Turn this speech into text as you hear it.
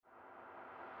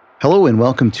Hello and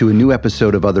welcome to a new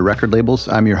episode of Other Record Labels.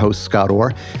 I'm your host, Scott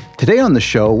Orr. Today on the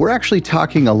show, we're actually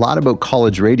talking a lot about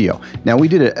college radio. Now, we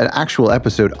did an actual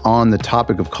episode on the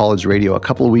topic of college radio a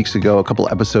couple of weeks ago, a couple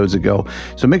of episodes ago,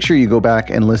 so make sure you go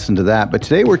back and listen to that. But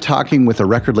today we're talking with a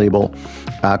record label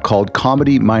called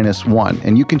Comedy Minus One,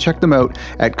 and you can check them out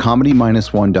at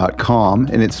comedy-one.com,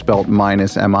 and it's spelled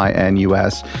minus,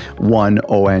 M-I-N-U-S, one,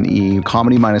 O-N-E,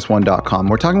 comedy-one.com.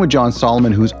 We're talking with John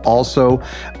Solomon, who's also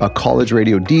a college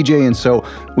radio DJ, and so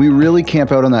we really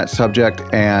camp out on that subject,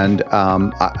 and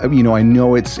I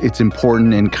know it's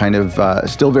important and kind of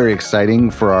still very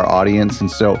exciting for our audience, and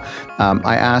so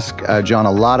I ask John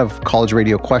a lot of college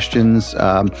radio questions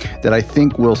that I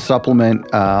think will supplement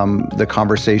the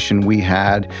conversation we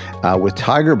had with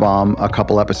Tiger Bomb a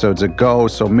couple episodes ago.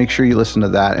 So make sure you listen to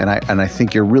that, and I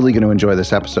think you're really going to enjoy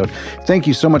this episode. Thank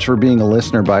you so much for being a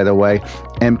listener, by the way,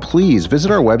 and please visit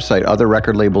our website,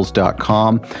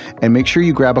 otherrecordlabels.com, and make sure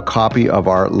you grab a copy of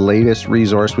our latest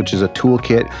resource, which is a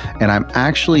toolkit, and I'm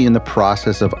actually in the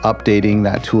process of updating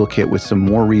that toolkit with some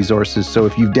more resources. So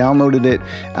if you've downloaded it,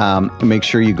 make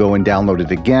sure you go and download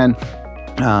it again.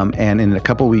 And in a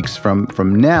couple weeks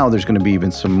from now, there's going to be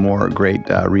even some more great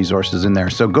resources in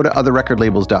there. So go to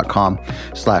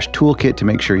otherrecordlabels.com/toolkit to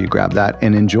make sure you grab that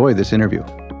and enjoy this interview.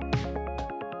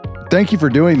 Thank you for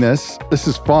doing this. This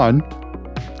is fun.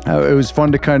 It was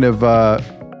fun to kind of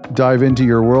dive into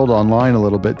your world online a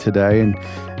little bit today and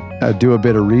do a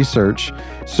bit of research.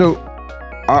 So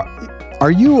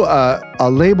are you a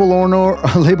label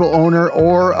owner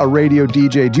or a radio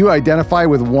DJ? Do you identify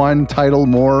with one title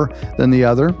more than the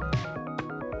other?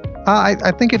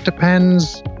 I think it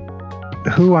depends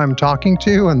who I'm talking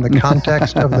to and the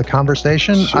context of the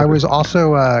conversation. Sure. I was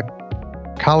also a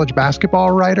college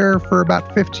basketball writer for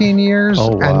about 15 years.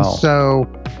 Oh, wow. And so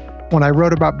when I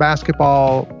wrote about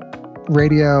basketball,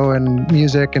 radio and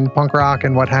music and punk rock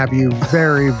and what have you,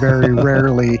 very, very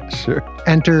rarely Sure.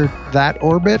 entered that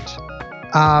orbit.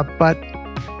 But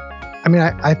I mean,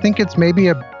 I think it's maybe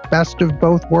a best of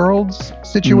both worlds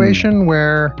situation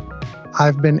where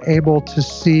I've been able to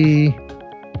see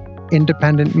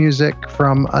independent music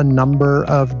from a number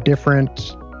of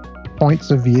different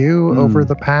points of view over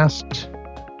the past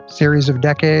series of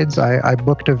decades. I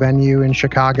booked a venue in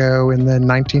Chicago in the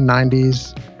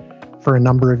 1990s for a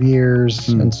number of years.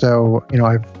 And so,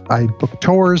 I booked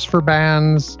tours for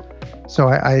bands. So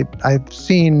I've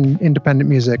seen independent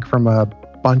music from a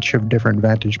bunch of different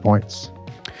vantage points.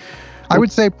 I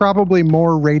would say probably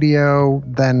more radio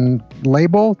than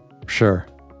label. Sure.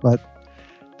 But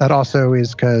that also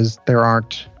is because there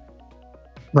aren't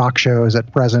rock shows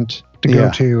at present to go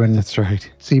to and that's right.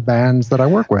 see bands that I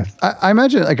work with. I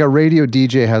imagine like a radio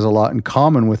DJ has a lot in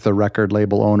common with the record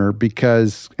label owner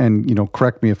because, and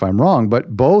correct me if I'm wrong,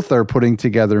 but both are putting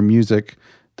together music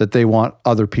that they want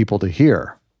other people to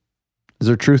hear. Is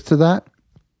there truth to that?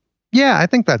 Yeah, I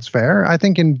think that's fair. I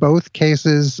think in both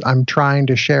cases, I'm trying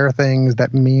to share things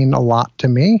that mean a lot to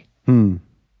me.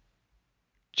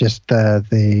 Just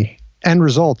the end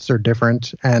results are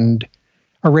different, and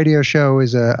a radio show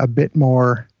is a bit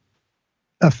more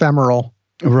ephemeral.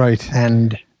 Right.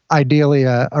 And ideally,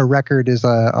 a record is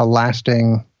a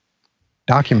lasting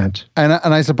document. And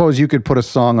I suppose you could put a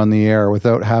song on the air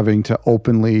without having to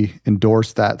openly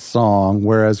endorse that song,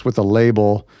 whereas with a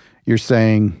label, you're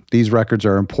saying these records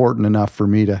are important enough for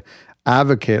me to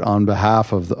advocate on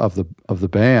behalf of the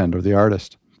band or the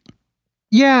artist.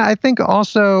 Yeah, I think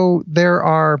also there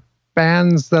are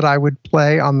bands that I would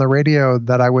play on the radio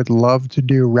that I would love to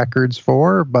do records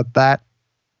for, but that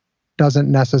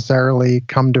doesn't necessarily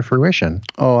come to fruition.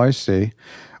 Oh, I see.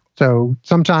 So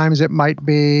sometimes it might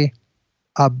be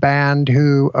a band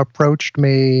who approached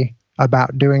me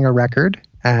about doing a record,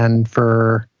 and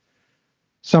for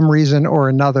some reason or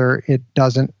another, it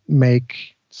doesn't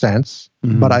make sense,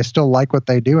 but I still like what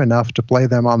they do enough to play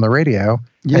them on the radio.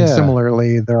 Yeah. And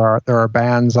similarly, there are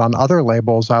bands on other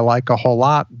labels I like a whole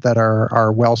lot that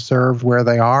are well served where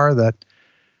they are, that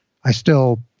I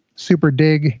still super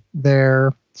dig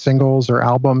their singles or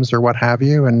albums or what have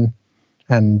you, and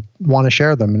want to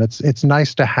share them. And it's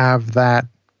nice to have that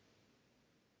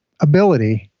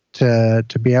ability to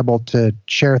be able to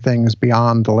share things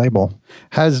beyond the label.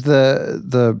 Has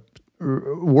the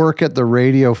work at the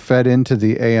radio fed into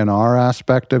the A&R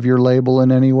aspect of your label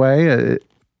in any way?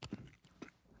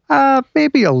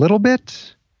 Maybe a little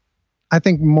bit. I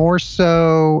think more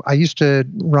so, I used to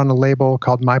run a label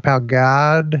called My Pal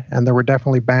God, and there were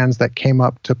definitely bands that came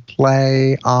up to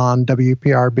play on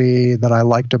WPRB that I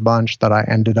liked a bunch that I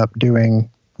ended up doing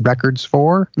records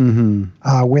for.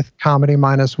 With Comedy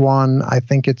Minus One, I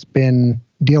think it's been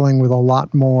dealing with a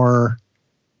lot more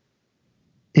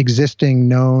existing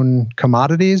known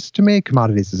commodities to me.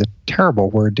 Commodities is a terrible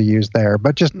word to use there,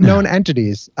 but just known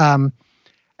entities.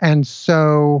 And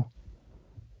so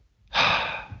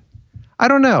I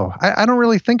don't know. I don't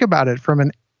really think about it from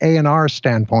an A&R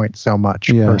standpoint so much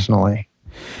personally.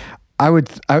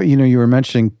 You were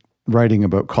mentioning writing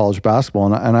about college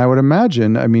basketball, and I would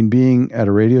imagine, I mean, being at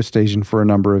a radio station for a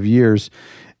number of years,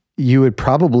 you would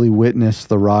probably witness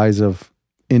the rise of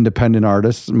independent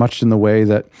artists, much in the way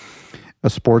that a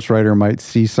sports writer might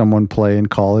see someone play in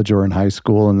college or in high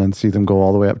school and then see them go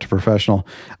all the way up to professional.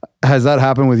 Has that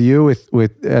happened with you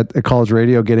with at college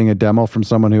radio, getting a demo from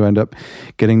someone who ended up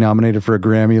getting nominated for a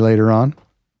Grammy later on?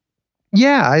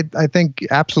 Yeah, I think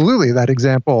absolutely that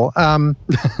example.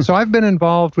 So I've been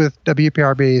involved with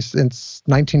WPRB since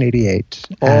 1988.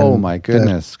 Oh my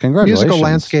goodness. Congratulations. Musical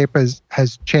landscape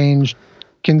has changed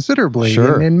considerably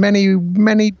in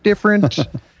many different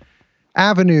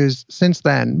avenues since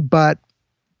then. But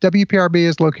WPRB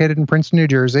is located in Princeton, New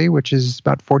Jersey, which is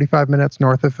about 45 minutes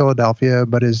north of Philadelphia,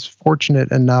 but is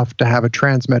fortunate enough to have a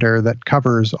transmitter that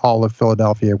covers all of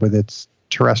Philadelphia with its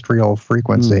terrestrial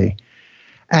frequency.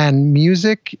 And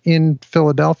music in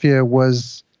Philadelphia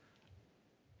was,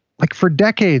 like, for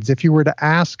decades, if you were to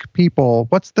ask people,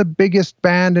 what's the biggest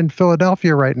band in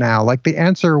Philadelphia right now? Like, the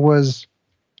answer was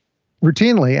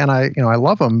routinely, and I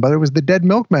love them, but it was the Dead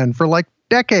Milkmen for like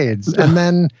decades. And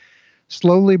then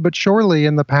slowly but surely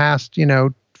in the past,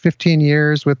 15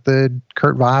 years with the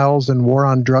Kurt Weils and War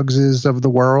on Drugses of the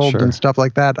world and stuff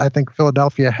like that, I think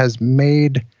Philadelphia has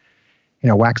made,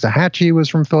 Waxahachie was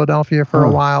from Philadelphia for a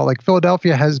while. Like,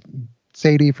 Philadelphia has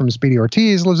Sadie from Speedy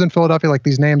Ortiz lives in Philadelphia. Like,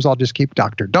 these names all just keep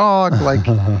Dr. Dog. Like,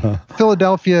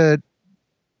 Philadelphia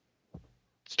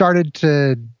started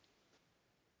to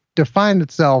define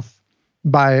itself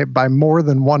by more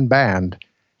than one band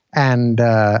and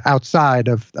outside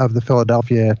of the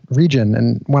Philadelphia region.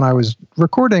 And when I was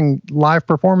recording live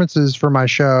performances for my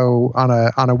show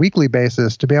on a weekly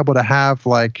basis, to be able to have,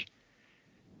 like,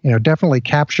 definitely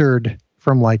captured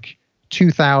from like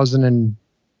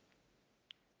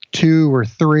 2002 or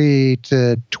 3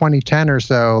 to 2010 or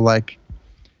so, like,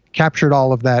 captured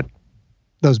all of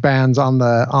those bands on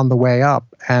the way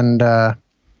up. And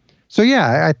so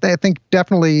yeah, I think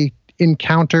definitely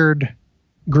encountered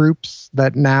groups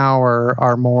that now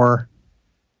are more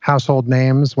household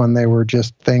names when they were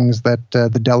just things that the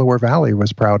Delaware Valley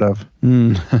was proud of.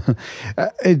 I'm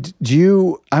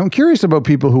curious about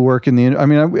people who work in the, I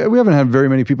mean, we haven't had very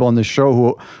many people on this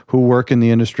show who work in the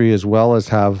industry as well as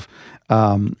have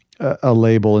a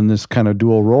label in this kind of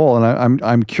dual role. And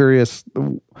I'm curious,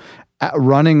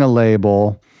 running a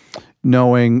label,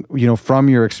 knowing, from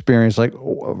your experience, like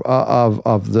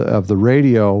of the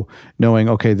radio, knowing,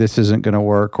 okay, this isn't going to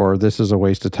work, or this is a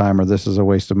waste of time, or this is a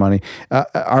waste of money.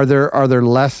 Are there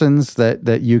lessons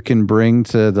that you can bring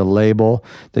to the label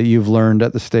that you've learned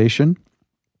at the station?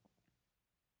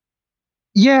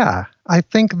 Yeah, I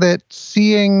think that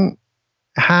seeing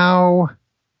how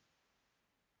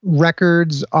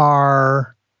records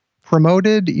are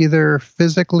promoted either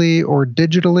physically or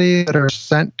digitally that are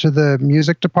sent to the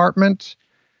music department.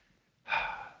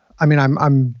 I mean,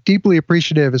 I'm deeply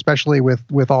appreciative, especially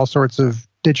with all sorts of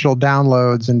digital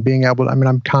downloads and being able to, I mean,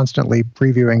 I'm constantly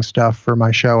previewing stuff for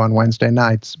my show on Wednesday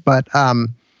nights, but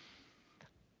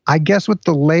I guess with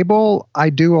the label, I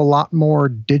do a lot more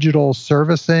digital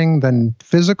servicing than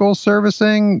physical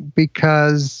servicing,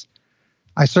 because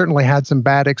I certainly had some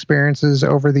bad experiences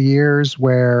over the years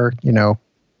where,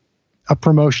 a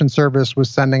promotion service was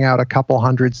sending out a couple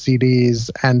hundred CDs,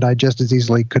 and I just as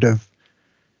easily could have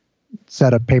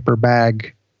set a paper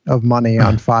bag of money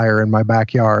on fire in my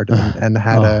backyard and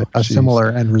had a similar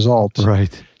end result.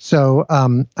 Right. So,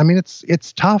 I mean,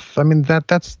 it's tough. I mean,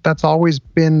 that's always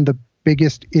been the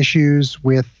biggest issues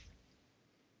with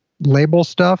label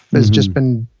stuff, has just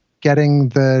been getting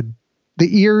the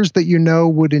ears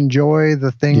that would enjoy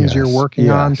the things you're working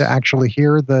on to actually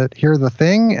hear the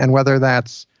thing, and whether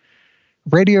that's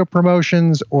radio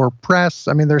promotions or press.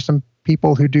 I mean, there's some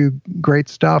people who do great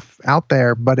stuff out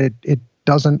there, but it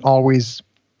doesn't always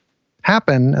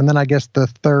happen. And then I guess the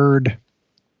third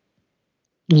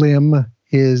limb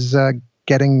is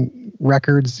getting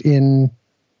records in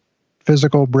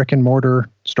physical brick and mortar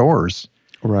stores.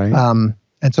 Right.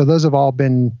 And so those have all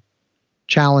been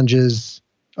challenges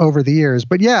over the years.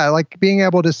 But yeah, like being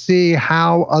able to see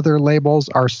how other labels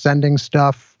are sending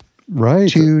stuff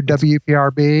to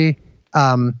WPRB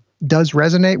does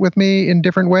resonate with me in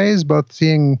different ways, both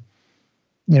seeing,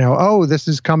 this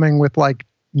is coming with like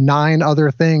 9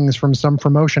 other things from some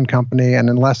promotion company, and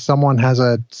unless someone has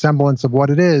a semblance of what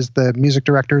it is, the music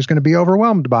director is going to be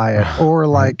overwhelmed by it. Or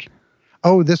like,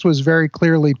 oh, this was very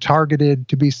clearly targeted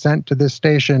to be sent to this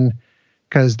station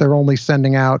because they're only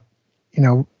sending out,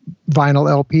 vinyl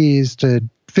LPs to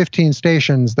 15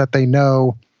 stations that they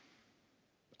know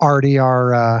already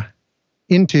are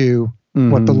into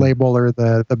what the label or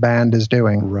the band is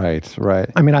doing. Right.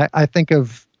 I mean, I think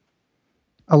of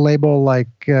a label like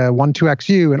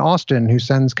 12XU in Austin who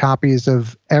sends copies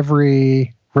of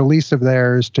every release of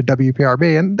theirs to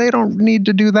WPRB, and they don't need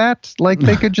to do that. Like,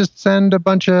 they could just send a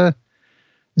bunch of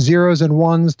zeros and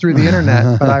ones through the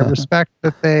internet, but I respect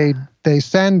that they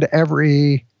send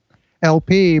every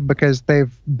LP because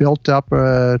they've built up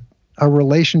a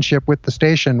relationship with the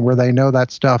station where they know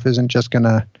that stuff isn't just going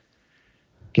to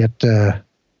get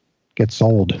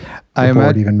sold before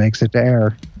it even makes it to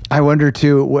air. I wonder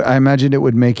too, I imagine it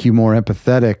would make you more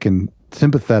empathetic and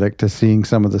sympathetic to seeing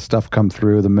some of the stuff come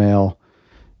through the mail,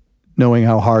 knowing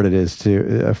how hard it is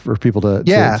for people to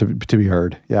be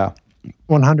heard. Yeah.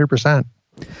 100%.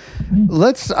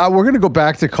 We're going to go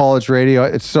back to college radio.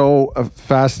 It's so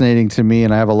fascinating to me,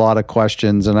 and I have a lot of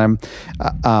questions. And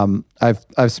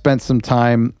I've spent some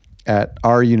time at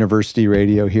our university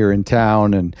radio here in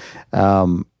town, and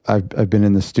I've been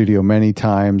in the studio many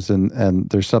times, and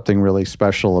there's something really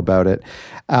special about it.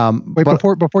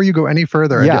 Before you go any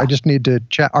further, I just need to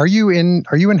check. Are you in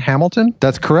Hamilton?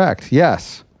 That's correct.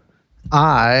 Yes.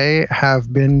 I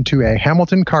have been to a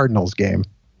Hamilton Cardinals game.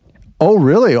 Oh,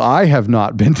 really? I have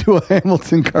not been to a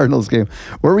Hamilton Cardinals game.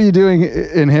 What were you doing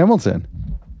in Hamilton?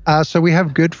 So we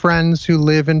have good friends who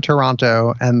live in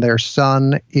Toronto, and their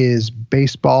son is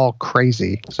baseball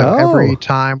crazy. So every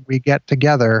time we get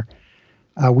together,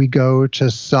 we go to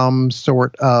some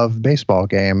sort of baseball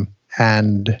game.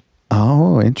 And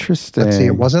interesting. Let's see,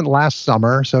 it wasn't last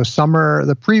summer. So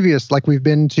the previous, we've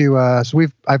been to.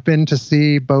 I've been to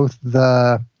see both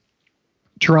the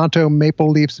Toronto Maple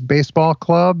Leafs Baseball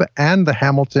Club and the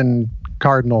Hamilton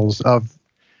Cardinals of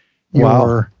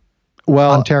your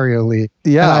Ontario League.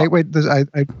 Yeah.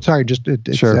 Sorry,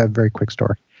 it's a very quick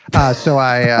story. They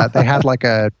had like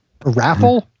a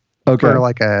raffle for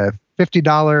like a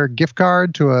 $50 gift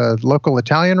card to a local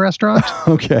Italian restaurant.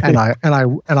 Okay. And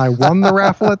I won the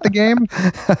raffle at the game,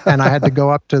 and I had to go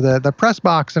up to the press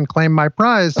box and claim my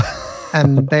prize.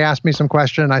 And they asked me some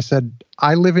question. I said,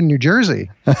 I live in New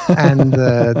Jersey. And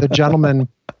the gentleman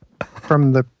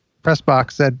from the press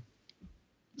box said,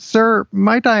 sir,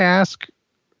 might I ask,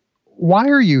 why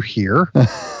are you here?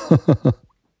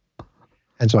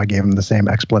 And so I gave him the same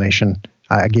explanation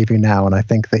I gave you now. And I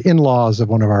think the in-laws of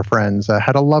one of our friends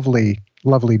had a lovely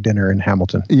dinner in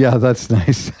Hamilton. Yeah, that's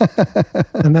nice.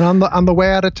 And then on the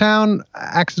way out of town,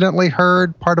 I accidentally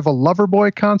heard part of a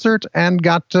Loverboy concert and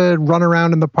got to run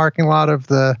around in the parking lot of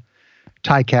the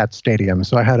Ticats Stadium.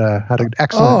 So I had an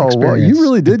excellent experience. Well, you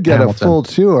really did get Hamilton. a full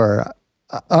tour.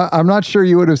 I'm not sure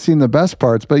you would have seen the best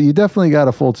parts, but you definitely got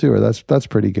a full tour. That's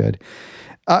pretty good.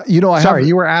 Sorry,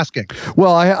 you were asking.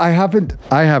 Well, I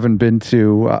haven't been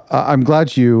to. I'm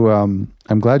glad you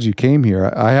came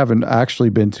here. I haven't actually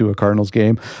been to a Cardinals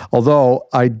game, although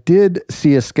I did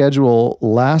see a schedule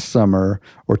last summer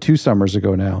or 2 summers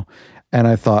ago now, and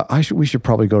I thought we should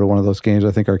probably go to one of those games.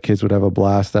 I think our kids would have a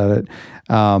blast at it.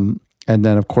 And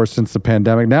then, of course, since the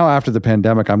pandemic, now after the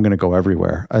pandemic, I'm going to go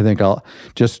everywhere. I think I'll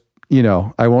just,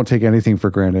 I won't take anything for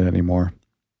granted anymore,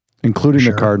 including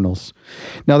the Cardinals.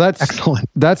 Now that's excellent.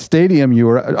 That stadium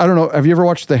I don't know, have you ever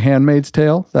watched The Handmaid's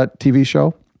Tale, that TV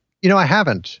show? I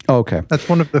haven't. Oh, okay. That's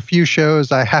one of the few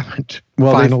shows I haven't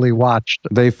finally watched.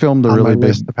 They filmed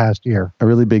the past year. A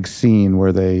really big scene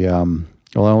where they, I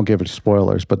won't give it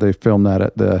spoilers, but they filmed that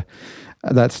at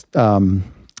that's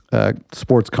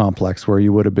sports complex where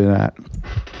you would have been at.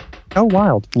 Oh,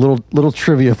 wild. Little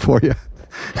trivia for you.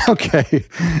 Okay.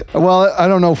 Well, I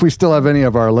don't know if we still have any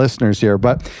of our listeners here,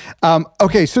 but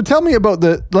okay. So tell me about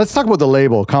let's talk about the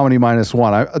label, Comedy Minus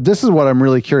One. This is what I'm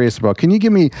really curious about. Can you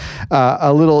give me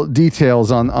a little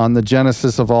details on the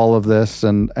genesis of all of this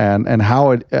and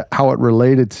how it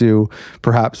related to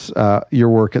perhaps your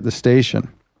work at the station?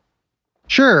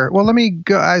 Sure. Well, let me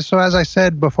go. So as I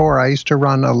said before, I used to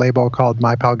run a label called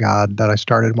My Pal God that I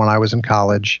started when I was in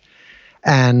college.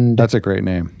 And that's a great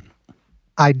name.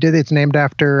 I did. It's named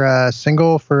after a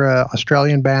single for an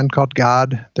Australian band called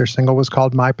God. Their single was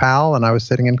called My Pal, and I was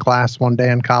sitting in class one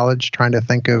day in college trying to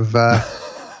think of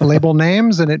label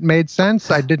names, and it made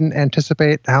sense. I didn't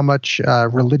anticipate how much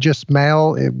religious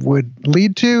mail it would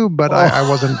lead to, but I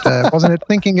wasn't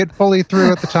thinking it fully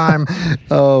through at the time.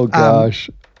 Oh gosh.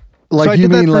 Like, so you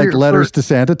mean like letters to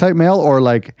Santa type mail or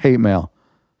like hate mail?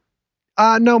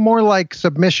 No, more like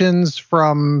submissions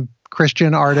from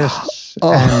Christian artists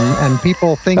and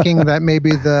people thinking that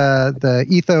maybe the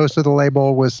ethos of the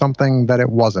label was something that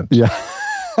it wasn't. Yeah.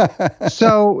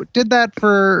 So did that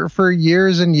for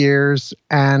years and years,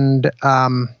 and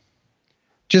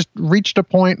just reached a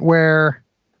point where,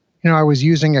 I was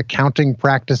using accounting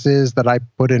practices that I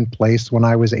put in place when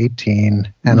I was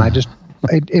 18, and I just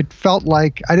it felt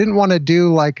like I didn't want to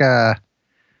do like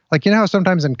how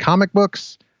sometimes in comic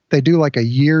books they do like a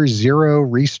year zero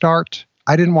restart.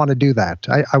 I didn't want to do that.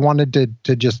 I wanted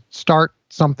to just start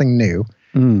something new.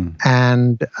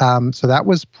 And so that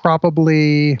was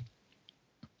probably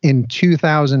in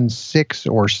 2006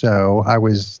 or so. I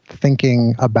was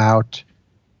thinking about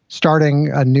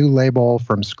starting a new label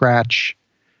from scratch.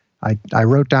 I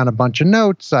wrote down a bunch of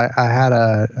notes. I had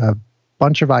a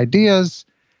bunch of ideas,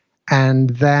 and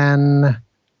then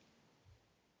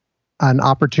an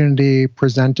opportunity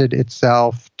presented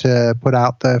itself to put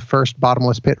out the first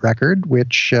Bottomless Pit record,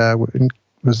 which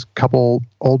was a couple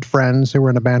old friends who were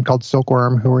in a band called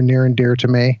Silkworm who were near and dear to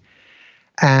me.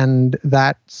 And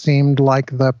that seemed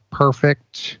like the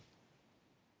perfect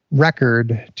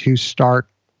record to start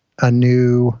a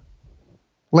new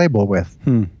label with.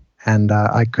 And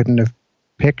I couldn't have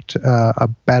picked a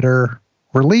better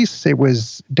release. It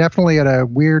was definitely at a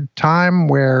weird time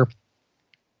where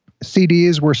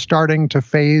CDs were starting to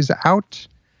phase out,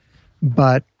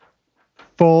 but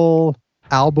full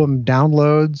album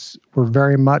downloads were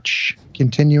very much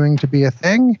continuing to be a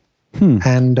thing.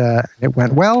 And it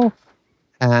went well,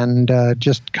 and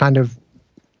just kind of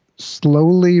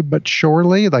slowly but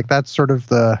surely, like that's sort of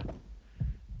the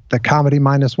Comedy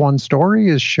Minus One story,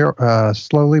 is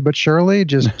slowly but surely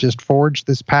just forged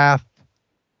this path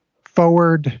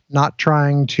forward, not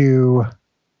trying to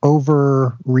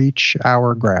overreach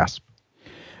our grasp.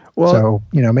 Well,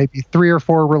 so, maybe 3 or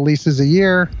 4 releases a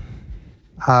year,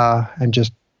 and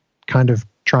just kind of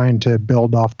trying to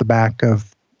build off the back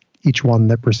of each one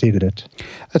that preceded it.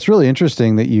 That's really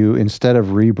interesting that you, instead of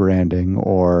rebranding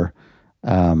or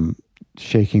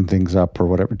shaking things up or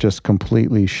whatever, just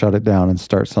completely shut it down and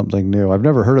start something new. I've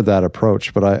never heard of that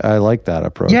approach, but I like that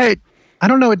approach. Yeah, I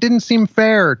don't know. It didn't seem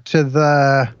fair to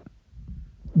the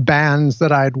bands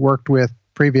that I'd worked with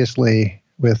previously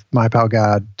with My Pal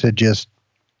God to just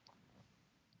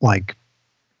like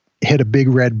hit a big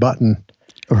red button,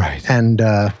 right? And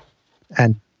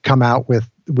come out with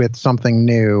something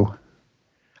new.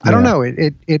 I don't know.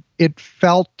 It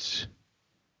felt.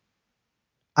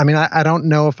 I mean, I don't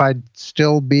know if I'd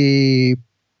still be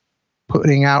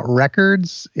putting out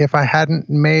records if I hadn't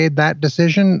made that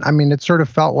decision. I mean, it sort of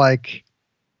felt like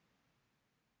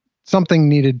something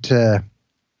needed to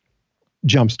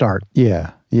jumpstart.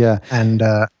 Yeah. And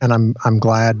I'm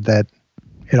glad that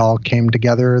it all came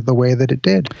together the way that it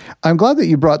did. I'm glad that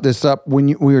you brought this up when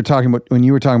you were talking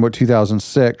about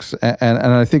 2006, and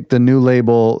I think the new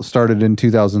label started in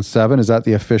 2007. Is that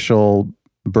the official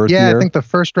birth year? I think the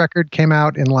first record came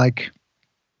out in like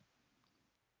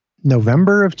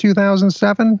November of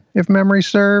 2007, if memory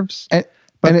serves.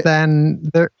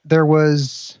 Then there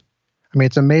was, I mean,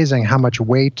 it's amazing how much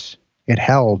weight it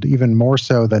held, even more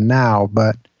so than now.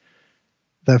 But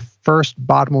the first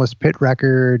Bottomless Pit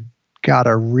record got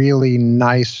a really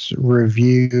nice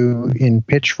review in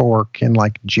Pitchfork in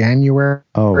like January.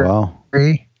 Oh, wow.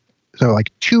 So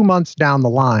like 2 months down the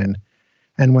line.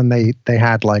 And when they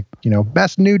had like,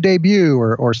 best new debut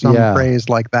or some phrase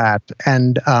like that.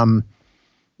 And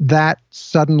that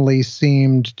suddenly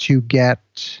seemed to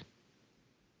get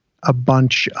a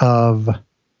bunch of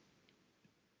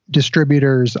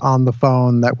distributors on the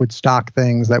phone that would stock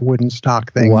things that wouldn't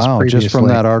stock things previously. Just from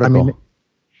that article. I mean,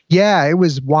 yeah, it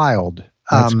was wild.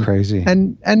 That's crazy.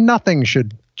 And nothing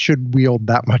should wield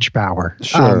that much power.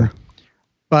 Sure.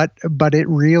 But it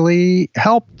really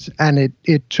helped, and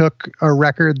it took a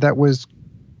record that was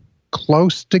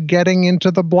close to getting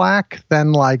into the black,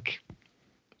 then like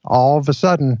all of a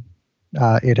sudden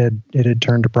it had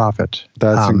turned a profit.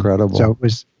 That's incredible. So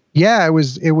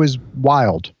it was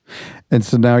wild. And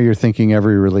so now you're thinking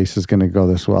every release is going to go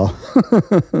this well.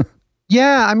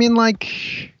 Yeah, I mean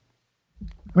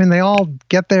they all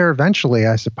get there eventually,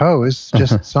 I suppose.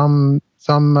 Just some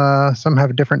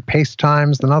have different pace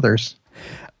times than others.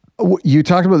 You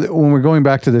talked about when we're going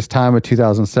back to this time of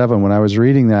 2007. When I was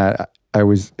reading that, it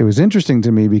was interesting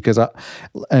to me because,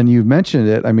 and you mentioned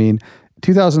it. I mean,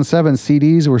 2007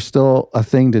 CDs were still a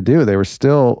thing to do. They were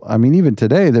still. I mean, even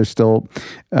today, they're still.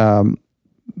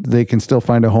 They can still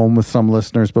find a home with some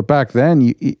listeners, but back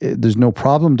then, there's no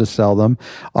problem to sell them.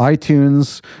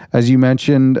 iTunes, as you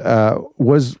mentioned,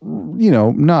 was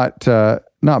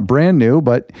not brand new,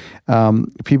 but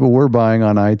people were buying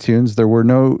on iTunes. There were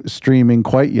no streaming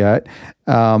quite yet.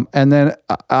 And then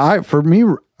for me,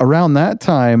 around that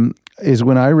time, is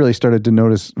when I really started to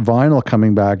notice vinyl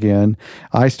coming back in.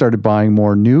 I started buying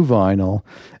more new vinyl.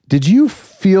 Did you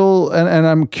feel, and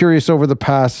I'm curious, over the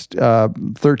past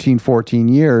 13, 14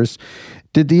 years,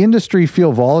 did the industry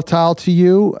feel volatile to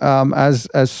you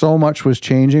as so much was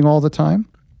changing all the time?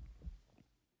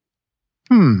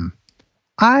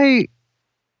 I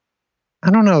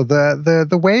don't know.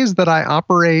 The ways that I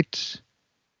operate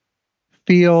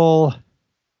feel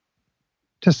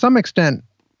to some extent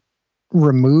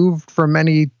removed from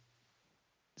any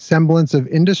semblance of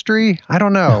industry. I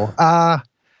don't know.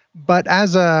 But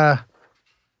as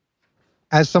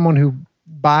someone who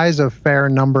buys a fair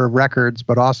number of records,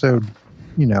 but also,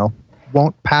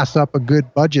 won't pass up a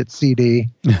good budget CD,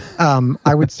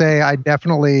 I would say I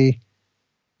definitely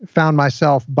found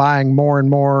myself buying more and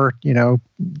more, $1.99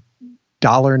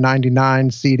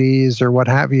 CDs or what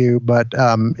have you. But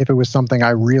if it was something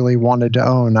I really wanted to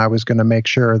own, I was going to make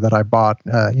sure that I bought,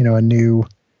 a new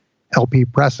LP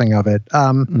pressing of it.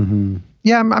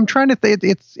 Yeah, I'm trying to think.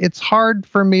 It's hard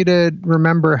for me to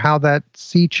remember how that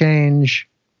sea change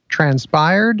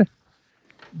transpired,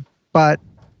 but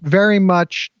very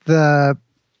much the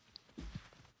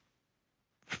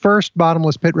first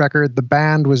Bottomless Pit record, the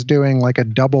band was doing like a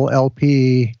double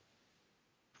LP,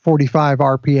 45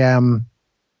 RPM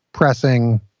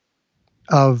pressing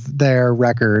of their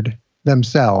record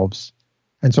themselves.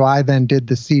 And so I then did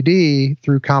the CD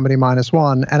through Comedy Minus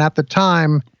One. And at the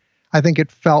time, I think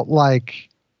it felt like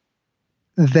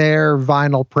their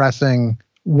vinyl pressing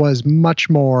was much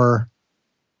more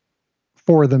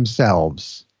for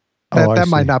themselves. That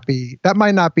might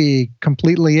not be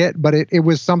completely it, but it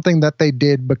was something that they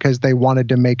did because they wanted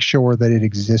to make sure that it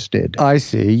existed. I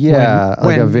see. Yeah,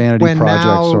 like a vanity project,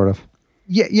 now, sort of.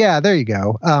 Yeah, there you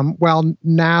go. Well,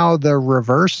 now the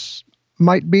reverse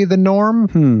might be the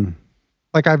norm.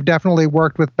 Like I've definitely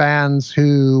worked with bands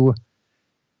who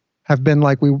have been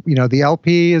like, the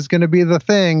LP is going to be the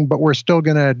thing, but we're still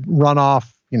going to run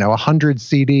off, 100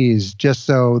 CDs just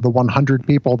so the 100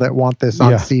 people that want this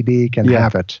on CD can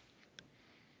have it.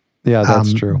 Yeah,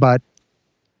 that's true. But,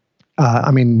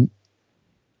 the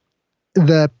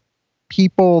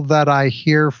people that I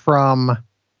hear from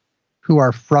who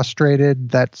are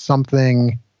frustrated that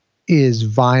something is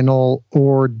vinyl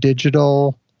or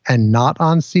digital and not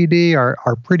on CD are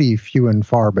pretty few and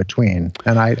far between.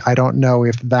 And I don't know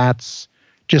if that's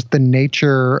just the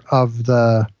nature of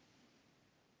the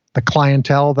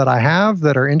clientele that I have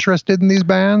that are interested in these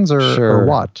bands or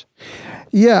what.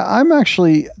 Yeah,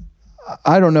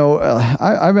 I don't know.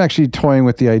 I'm actually toying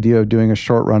with the idea of doing a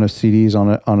short run of CDs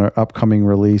on an upcoming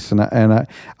release. And a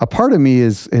part of me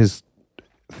is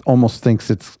almost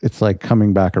thinks it's like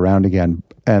coming back around again.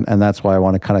 And that's why I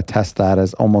want to kind of test that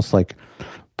as almost like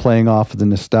playing off the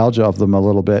nostalgia of them a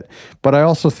little bit. But I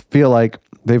also feel like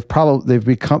they've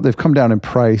come down in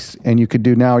price, and you could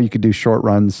do short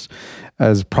runs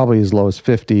as probably as low as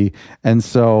 50. And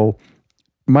so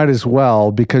might as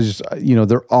well, because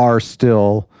there are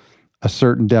still a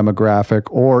certain demographic,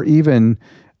 or even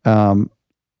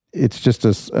it's just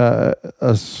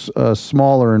a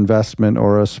smaller investment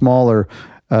or a smaller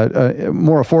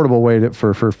more affordable way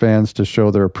for fans to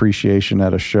show their appreciation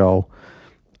at a show.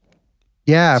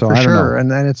 Yeah, so, for sure.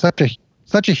 And it's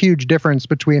such a huge difference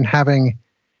between having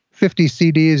 50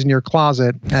 CDs in your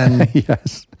closet and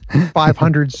yes.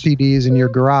 500 CDs in your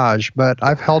garage. But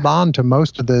I've held on to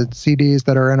most of the CDs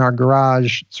that are in our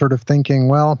garage, sort of thinking,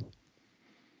 well,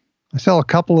 I sell a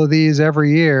couple of these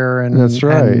every year, and that's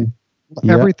right.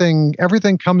 And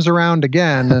everything comes around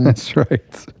again, and that's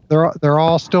right. They're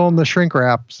all still in the shrink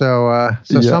wrap. So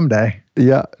someday.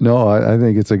 Yeah, no, I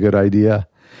think it's a good idea.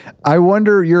 I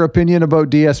wonder your opinion about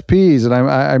DSPs, and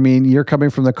I mean, you're coming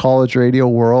from the college radio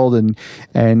world, and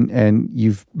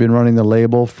you've been running the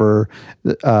label for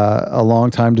a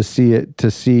long time to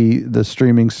see the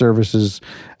streaming services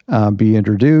be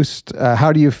introduced.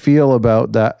 How do you feel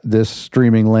about this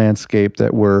streaming landscape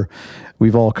that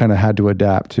we've all kind of had to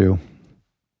adapt to?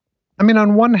 I mean,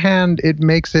 on one hand, it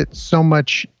makes it so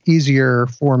much easier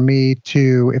for me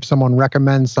to, if someone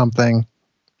recommends something,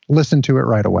 listen to it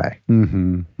right away.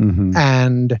 Mm-hmm, mm-hmm.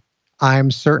 And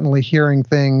I'm certainly hearing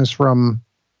things from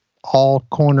all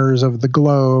corners of the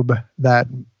globe that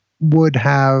would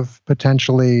have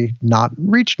potentially not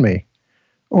reached me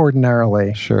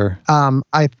ordinarily. Sure.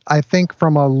 I think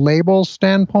from a label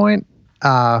standpoint,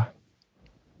 there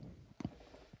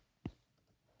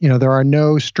are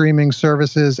no streaming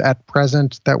services at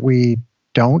present that we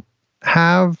don't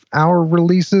have our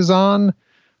releases on,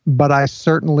 but I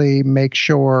certainly make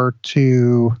sure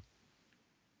to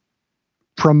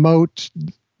promote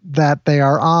that they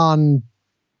are on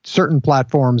certain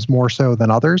platforms more so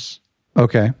than others.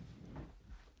 Okay.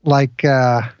 like,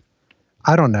 I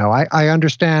don't know. I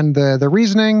understand the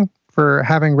reasoning for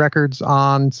having records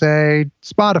on, say,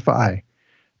 Spotify,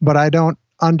 but I don't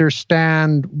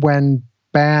understand when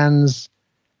bands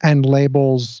and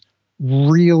labels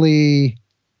really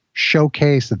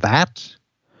showcase that,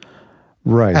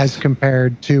 right, as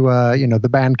compared to the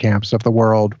Bandcamps of the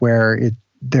world, where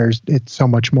it's so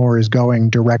much more is going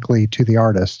directly to the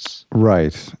artists.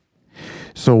 right.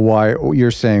 So why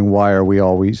are we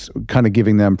always kind of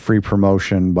giving them free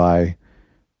promotion by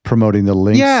promoting the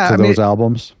links to those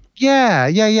albums? Yeah.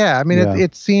 I mean,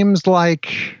 it seems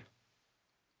like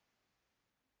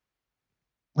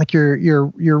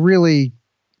you're really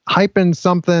hyping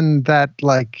something that,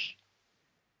 like,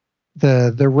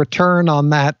 the return on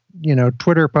that,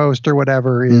 Twitter post or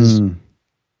whatever is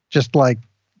just like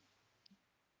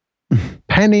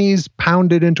pennies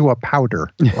pounded into a powder.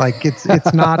 Like,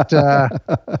 it's not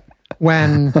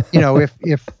when,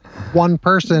 if one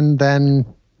person then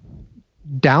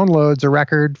downloads a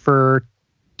record for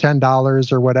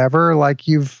 $10 or whatever, like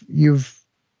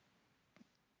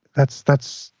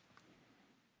that's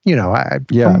from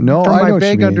my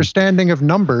vague understanding of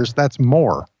numbers, that's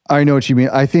more. I know what you mean.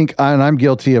 I think, and I'm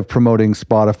guilty of promoting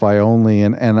Spotify only,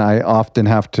 and I often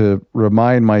have to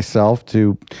remind myself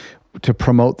to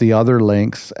promote the other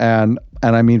links. And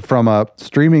I mean, from a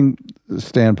streaming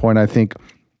standpoint, I think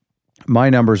my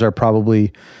numbers are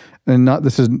probably, and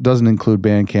doesn't include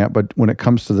Bandcamp, but when it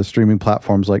comes to the streaming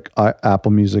platforms like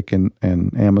Apple Music and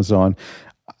Amazon,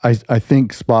 I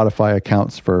think Spotify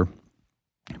accounts for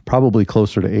probably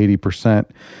closer to 80%.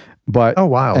 But, oh,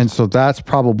 wow. And so that's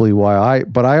probably why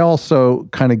but I also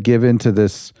kind of give into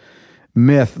this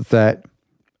myth that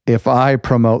if I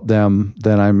promote them,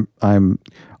 then I'm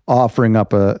offering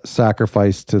up a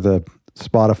sacrifice to the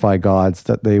Spotify gods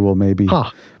that they will maybe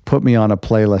put me on a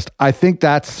playlist. I think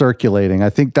that's circulating.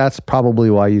 I think that's probably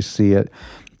why you see it,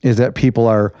 is that people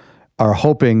are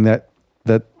hoping that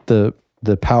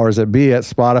the powers that be at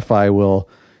Spotify will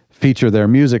feature their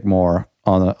music more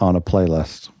on a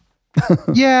playlist.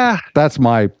 Yeah. That's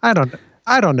my... I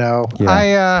don't know.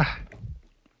 Yeah. I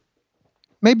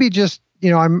maybe just,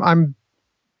 I'm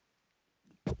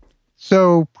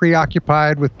so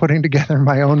preoccupied with putting together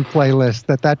my own playlist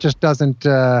that just doesn't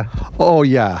oh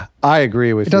yeah, I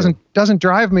agree with you. It doesn't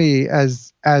drive me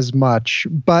as much,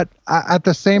 but at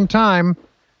the same time,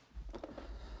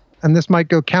 and this might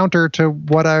go counter to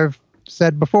what I've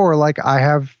said before, like, I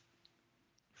have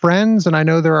friends and I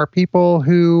know there are people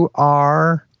who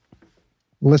are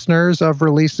listeners of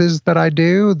releases that I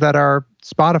do that are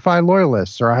Spotify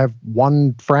loyalists, or I have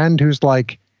one friend who's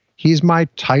like, he's my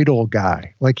Tidal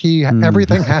guy. Like,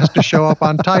 everything has to show up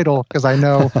on Tidal because I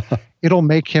know it'll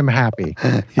make him happy.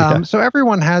 Yeah. So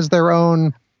everyone has their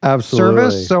own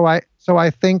service. So I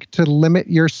think to limit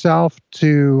yourself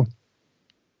to,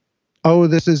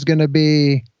 this is going to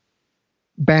be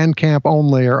Bandcamp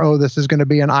only, or this is going to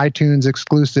be an iTunes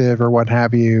exclusive, or what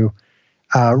have you,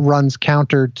 runs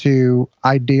counter to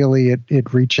ideally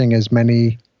it reaching as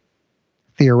many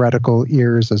theoretical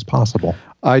ears as possible.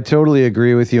 I totally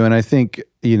agree with you. And I think,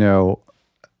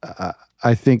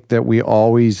 I think that we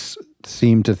always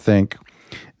seem to think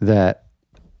that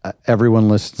everyone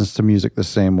listens to music the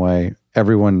same way.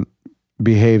 Everyone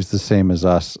behaves the same as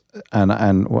us. And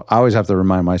I always have to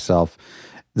remind myself,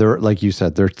 like you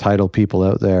said, there are Tidal people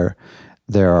out there.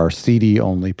 There are CD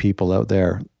only people out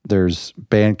there. There's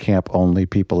Bandcamp only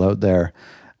people out there.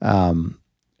 I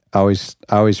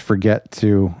always forget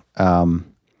to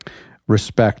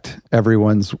respect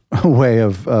everyone's way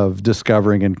of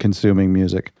discovering and consuming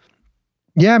music.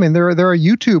 Yeah, I mean, there are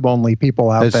YouTube only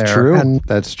people out there. That's true.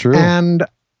 That's true. And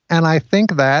I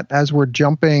think that as we're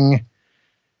jumping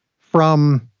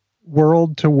from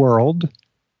world to world,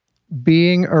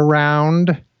 being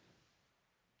around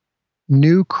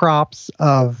new crops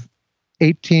of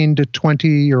 18 to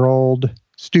 20-year-old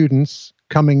students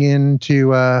coming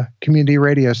into a community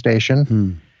radio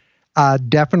station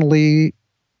definitely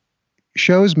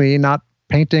shows me, not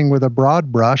painting with a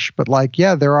broad brush, but like,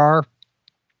 yeah, there are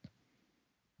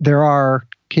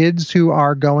kids who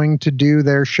are going to do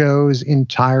their shows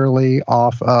entirely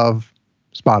off of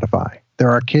Spotify. There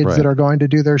are kids that are going to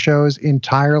do their shows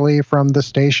entirely from the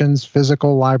station's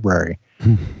physical library.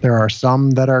 There are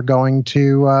some that are going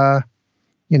to,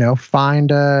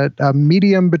 find a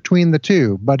medium between the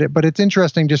two. But it's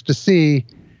interesting just to see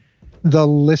the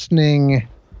listening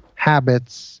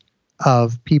habits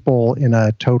of people in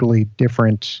a totally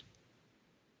different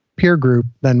peer group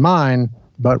than mine,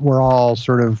 but we're all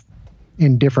sort of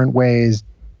in different ways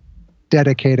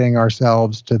dedicating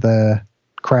ourselves to the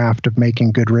craft of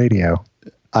making good radio.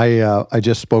 I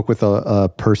just spoke with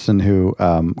a person who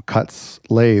cuts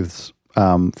lathes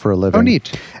for a living. Oh,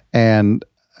 neat. And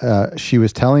she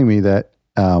was telling me that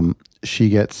she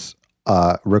gets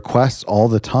requests all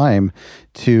the time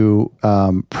to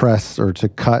press or to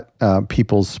cut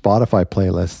people's Spotify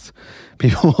playlists.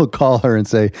 People will call her and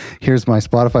say, "Here's my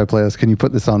Spotify playlist. Can you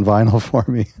put this on vinyl for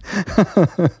me?"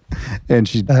 And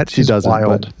she doesn't.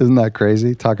 Wild. But isn't that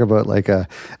crazy? Talk about like a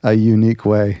unique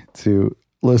way to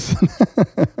listen.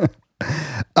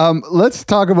 Let's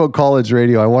talk about college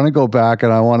radio. I want to go back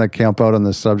and I want to camp out on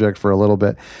this subject for a little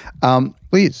bit.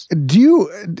 Please. Do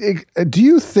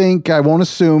you think, I won't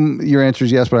assume your answer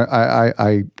is yes, but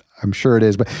I'm sure it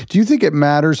is, but do you think it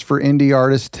matters for indie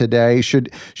artists today?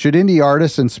 Should indie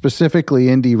artists and specifically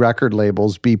indie record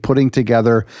labels be putting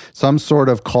together some sort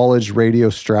of college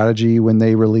radio strategy when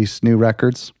they release new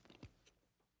records?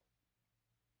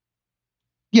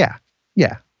 Yeah,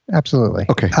 absolutely.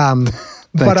 Okay.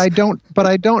 But I don't,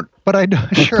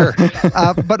 sure.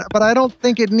 But I don't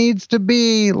think it needs to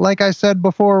be, like I said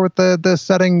before with the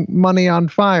setting money on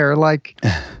fire. Like,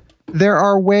 there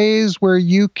are ways where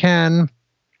you can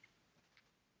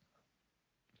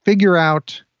figure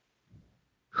out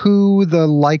who the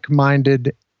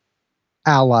like-minded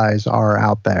allies are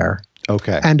out there.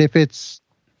 Okay. And if it's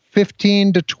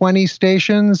 15 to 20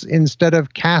 stations, instead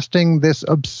of casting this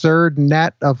absurd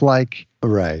net of like,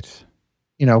 right,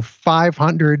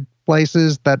 500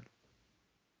 places that,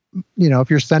 if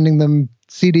you're sending them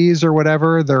CDs or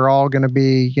whatever, they're all going to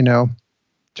be,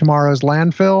 tomorrow's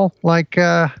landfill. Like,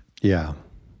 yeah.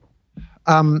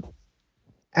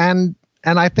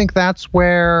 And I think that's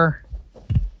where,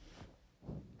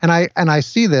 and I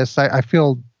see this, I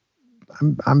feel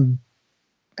I'm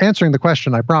answering the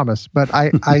question, I promise, but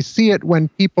I see it when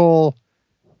people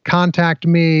contact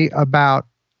me about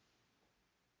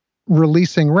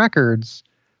releasing records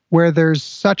where there's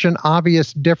such an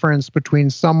obvious difference between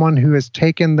someone who has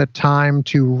taken the time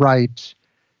to write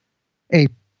a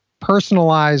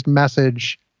personalized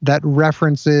message that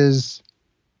references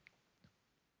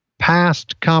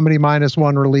past Comedy Minus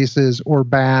One releases or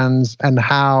bands and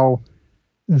how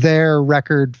their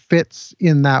record fits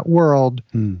in that world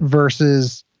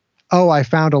versus, I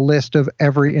found a list of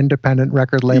every independent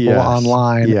record label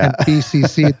online and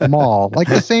BCC'd them all. Like,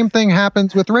 the same thing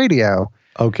happens with radio.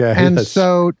 Okay. And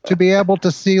so to be able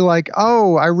to see like,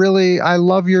 I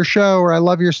love your show or I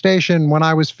love your station. When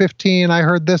I was 15, I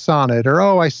heard this on it. Or,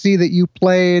 I see that you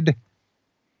played,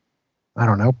 I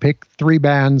don't know, pick 3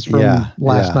 bands from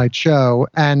last night's show.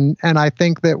 And I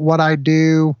think that what I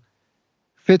do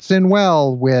fits in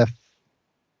well with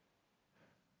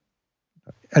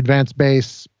Advanced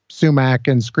Bass, Sumac,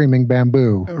 and Screaming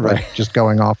Bamboo. Right. Like, just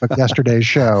going off of yesterday's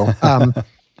show.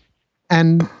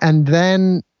 And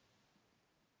then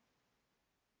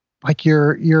like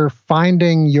you're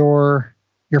finding your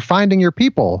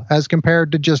people as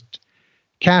compared to just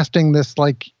casting this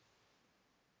like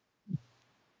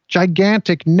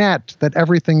gigantic net that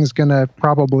everything's going to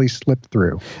probably slip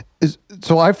through.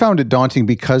 So I found it daunting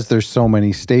because there's so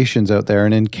many stations out there,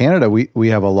 and in Canada we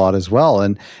have a lot as well.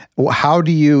 And how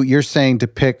do you're saying to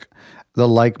pick the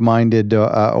like-minded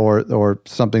or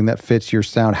something that fits your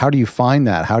sound? How do you find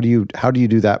that? How do you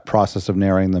do that process of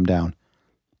narrowing them down?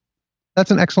 That's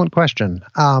an excellent question.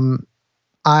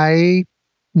 I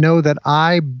know that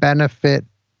I benefit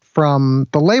from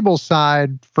the label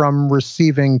side from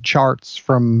receiving charts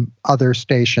from other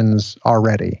stations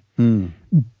already.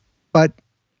 But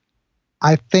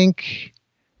I think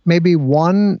maybe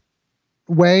one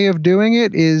way of doing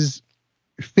it is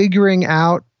figuring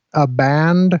out a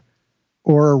band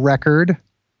or a record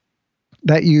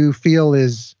that you feel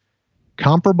is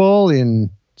comparable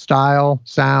in style,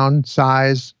 sound,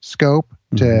 size, scope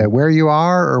to where you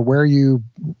are or where you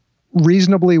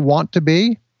reasonably want to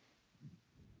be,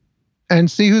 and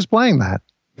see who's playing that.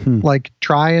 Like,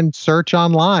 try and search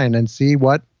online and see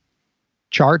what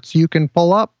charts you can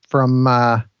pull up from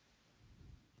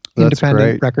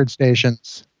independent record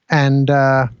stations. And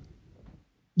I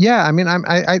mean,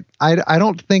 I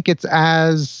don't think it's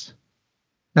as,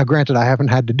 now granted, I haven't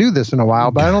had to do this in a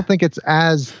while, but I don't think it's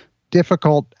as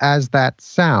difficult as that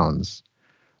sounds.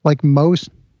 Like, most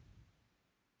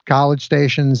college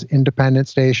stations, independent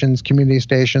stations, community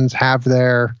stations have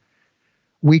their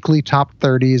weekly top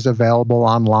 30s available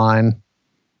online.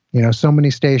 So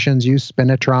many stations use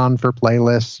Spinitron for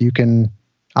playlists. You can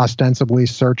ostensibly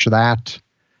search that.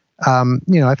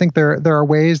 I think there are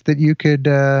ways that you could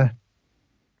do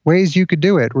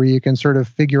it, where you can sort of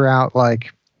figure out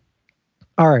like,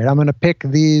 all right, I'm going to pick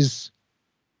these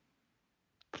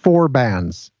 4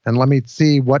 bands and let me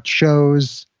see what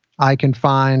shows I can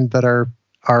find that are,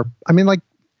 I mean, like,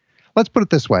 let's put it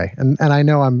this way, and I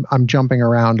know I'm jumping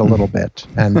around a little bit,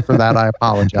 and for that I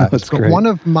apologize. That's but great. one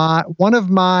of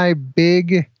my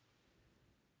big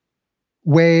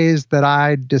ways that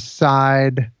I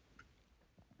decide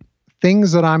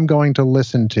things that I'm going to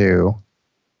listen to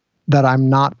that I'm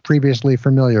not previously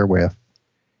familiar with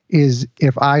is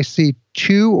if I see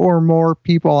two or more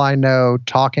people I know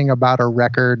talking about a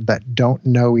record that don't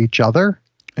know each other,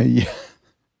 Yeah,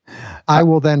 I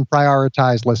will then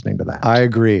prioritize listening to that. I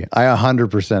agree. I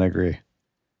 100% agree.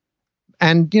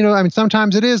 And, you know, I mean,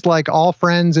 sometimes it is like all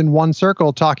friends in one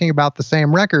circle talking about the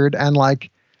same record, and like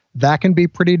that can be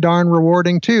pretty darn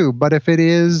rewarding too. But if it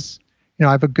is, you know,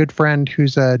 I have a good friend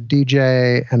who's a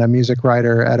DJ and a music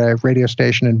writer at a radio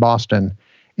station in Boston.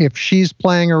 If she's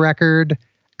playing a record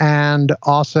and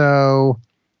also,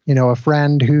 you know, a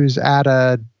friend who's at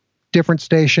a different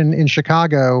station in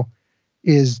Chicago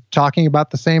is talking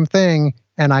about the same thing,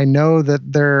 and I know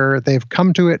that they've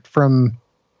come to it from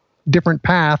different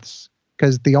paths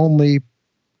because the only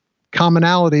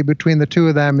commonality between the two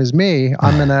of them is me,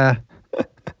 I'm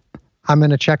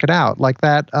gonna check it out. Like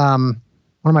that, one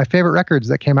of my favorite records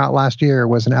that came out last year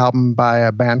was an album by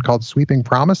a band called Sweeping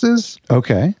Promises.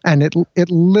 Okay. And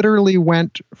it literally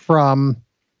went from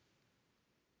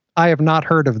I have not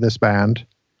heard of this band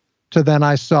to then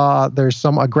I saw there's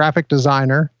a graphic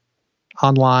designer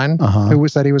online who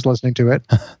said he was listening to it.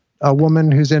 A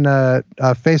woman who's in a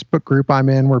Facebook group I'm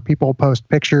in where people post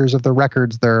pictures of the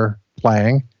records they're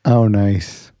playing. Oh,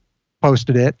 nice.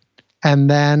 Posted it. And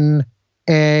then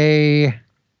a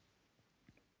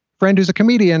friend who's a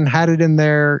comedian had it in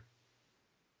their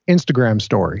Instagram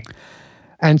story.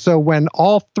 And so when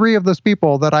all three of those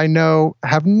people that I know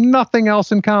have nothing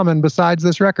else in common besides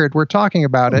this record were talking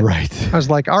about it, Right. I was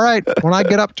like, all right, when I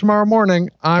get up tomorrow morning,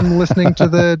 I'm listening to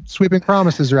the Sweeping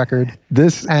Promises record.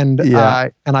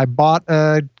 I bought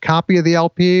a copy of the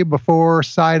LP before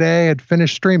Side A had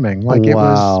finished streaming. Like it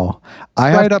was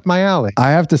right up my alley.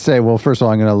 I have to say, well, first of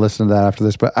all, I'm going to listen to that after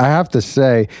this, but I have to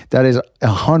say that is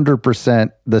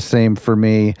 100% the same for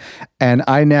me. And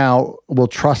I now will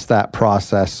trust that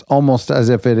process almost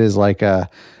as if it is like it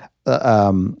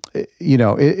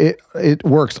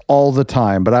works all the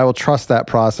time, but I will trust that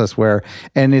process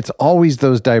and it's always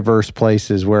those diverse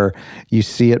places where you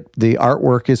see it, the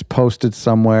artwork is posted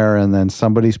somewhere and then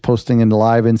somebody's posting in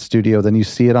live in studio, then you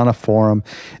see it on a forum,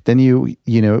 then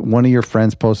one of your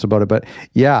friends posts about it. But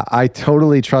yeah, I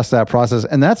totally trust that process.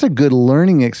 And that's a good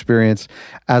learning experience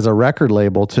as a record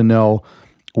label to know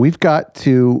we've got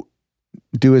to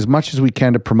do as much as we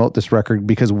can to promote this record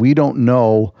because we don't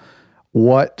know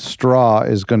what straw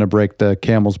is going to break the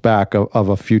camel's back of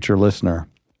a future listener.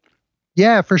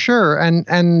 Yeah, for sure.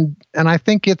 And I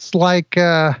think it's like,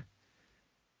 I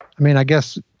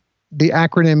guess the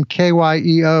acronym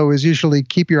KYEO is usually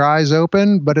keep your eyes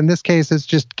open, but in this case, it's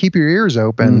just keep your ears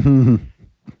open. Mm-hmm.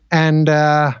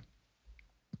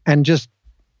 And just,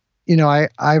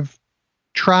 I've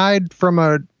tried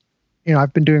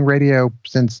I've been doing radio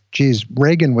since,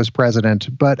 Reagan was president.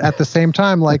 But at the same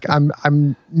time, like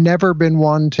I'm never been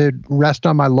one to rest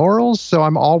on my laurels. So I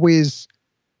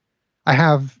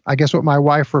have, I guess what my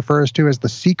wife refers to as the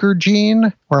seeker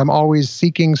gene, where I'm always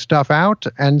seeking stuff out.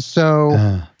 And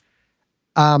so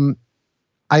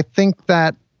I think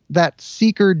that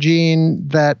seeker gene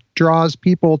that draws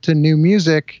people to new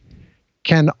music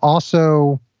can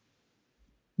also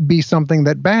be something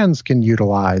that bands can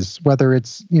utilize, whether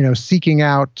it's, seeking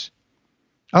out,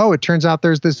 it turns out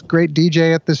there's this great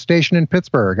DJ at this station in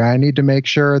Pittsburgh. I need to make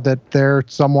sure that they're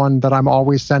someone that I'm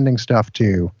always sending stuff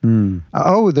to.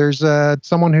 There's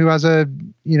someone who has a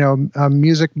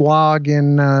music blog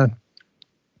in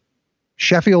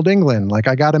Sheffield, England. Like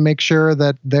I got to make sure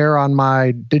that they're on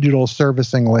my digital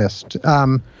servicing list.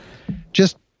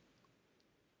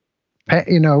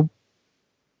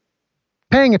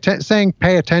 Saying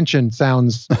pay attention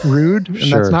sounds rude, and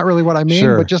Sure. that's not really what I mean.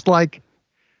 Sure. But just like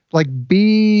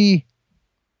be,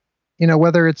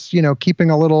 whether it's keeping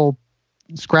a little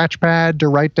scratch pad to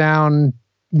write down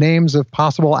names of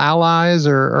possible allies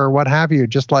or what have you,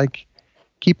 just like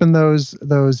keeping those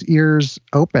ears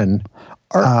open.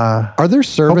 Are there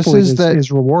services that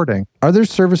is rewarding? Are there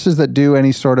services that do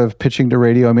any sort of pitching to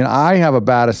radio? I mean, I have a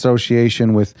bad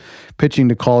association with pitching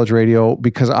to college radio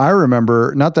because I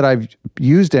remember, not that I've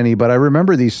used any, but I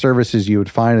remember these services you would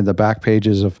find in the back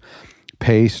pages of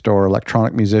Paste or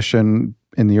Electronic Musician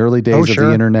in the early days of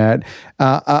the internet,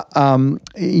 and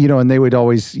they would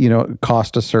always,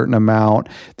 cost a certain amount.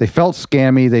 They felt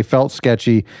scammy. They felt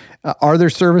sketchy. Are there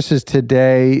services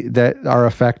today that are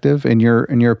effective in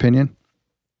your opinion?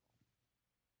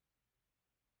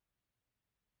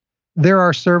 there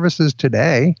are services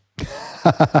today.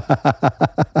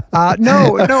 I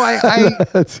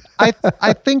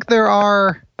think there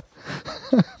are,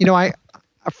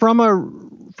 from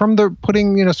the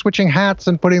putting, switching hats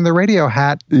and putting the radio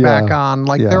hat back on,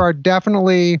 there are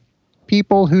definitely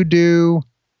people who do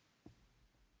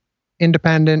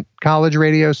independent college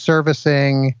radio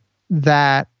servicing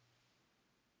that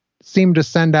seem to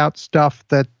send out stuff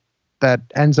that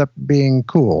ends up being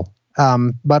cool.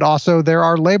 But also there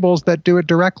are labels that do it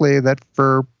directly that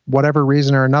for whatever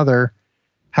reason or another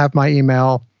have my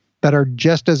email that are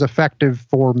just as effective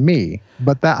for me.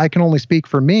 But that I can only speak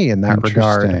for me in that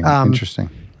regard. Interesting.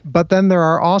 But then there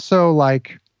are also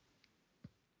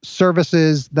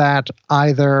services that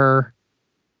either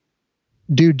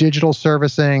do digital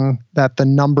servicing that the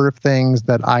number of things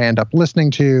that I end up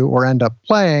listening to or end up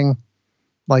playing,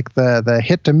 like the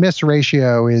hit to miss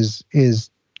ratio is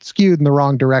skewed in the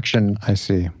wrong direction. I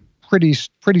see. Pretty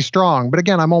strong. But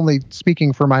again, I'm only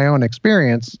speaking for my own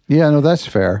experience. Yeah, no, that's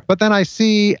fair. But then I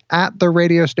see at the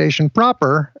radio station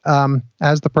proper,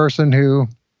 as the person who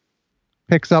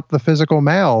picks up the physical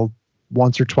mail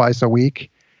once or twice a week,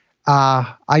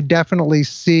 I definitely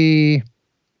see,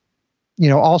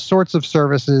 all sorts of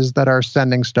services that are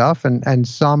sending stuff, and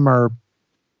some are,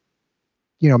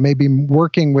 maybe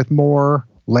working with more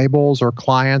labels or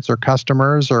clients or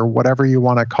customers or whatever you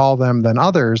want to call them than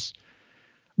others.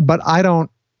 But I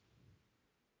don't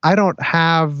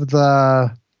have I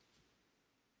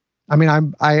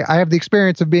have the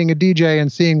experience of being a DJ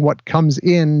and seeing what comes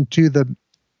into the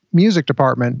music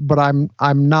department, but I'm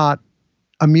not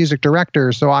a music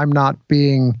director, so I'm not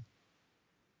being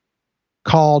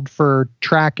called for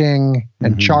tracking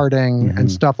and charting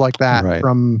and stuff like that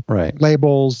from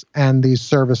labels and these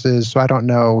services. So I don't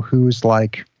know who's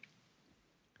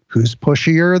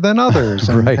pushier than others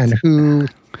and who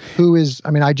is,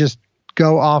 I just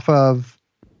go off of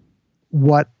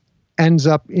what ends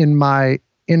up in my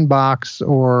inbox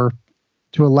or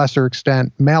to a lesser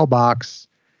extent mailbox.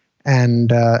 And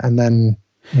then,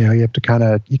 you have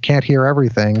to you can't hear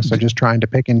everything. So just trying to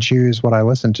pick and choose what I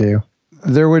listen to.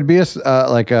 There would be a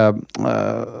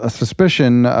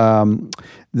suspicion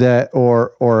that,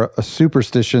 or a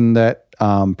superstition that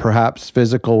perhaps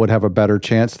physical would have a better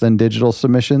chance than digital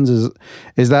submissions.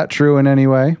 Is that true in any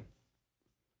way?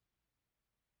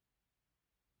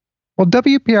 Well,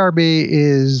 WPRB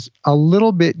is a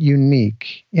little bit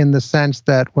unique in the sense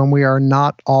that when we are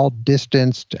not all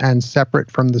distanced and separate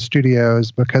from the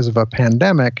studios because of a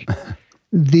pandemic,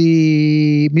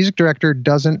 the music director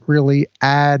doesn't really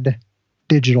add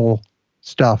digital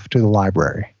stuff to the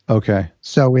library. Okay.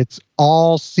 So it's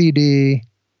all CD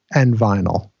and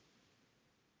vinyl.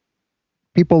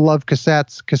 People love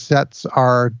cassettes. Cassettes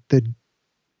are the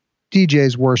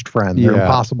DJ's worst friend. They're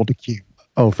impossible to cue.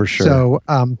 Oh, for sure. So,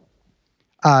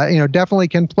 definitely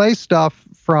can play stuff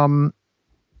from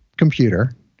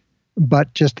computer,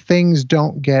 but just things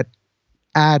don't get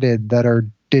added that are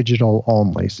digital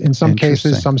only. In some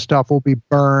cases, some stuff will be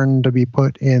burned to be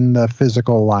put in the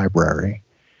physical library.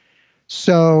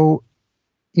 So,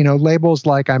 labels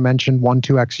like I mentioned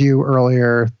 12XU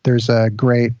earlier, there's a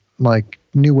great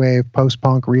new wave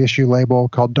post-punk reissue label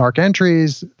called Dark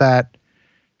Entries that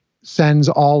sends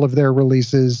all of their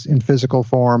releases in physical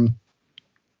form,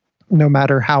 no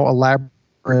matter how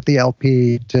elaborate the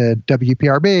LP, to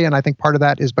WPRB. And I think part of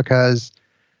that is because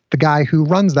the guy who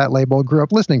runs that label grew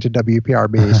up listening to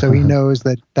WPRB, so he knows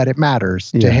that it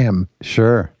matters to him.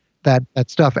 Sure. That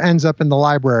stuff ends up in the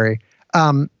library.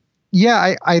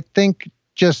 I think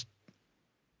just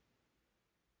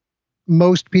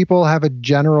most people have a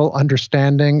general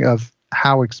understanding of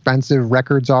how expensive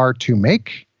records are to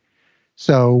make.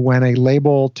 So when a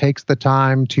label takes the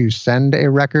time to send a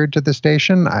record to the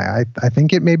station, I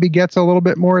think it maybe gets a little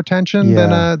bit more attention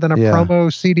than a promo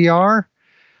CDR.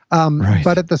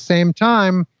 But at the same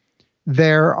time,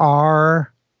 there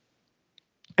are,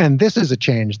 and this is a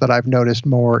change that I've noticed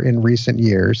more in recent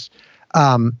years,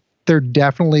 there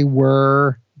definitely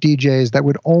were DJs that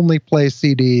would only play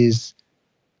CDs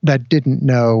that didn't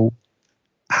know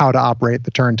how to operate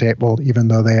the turntable, even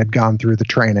though they had gone through the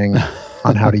training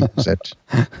on how to use it.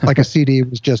 Like a CD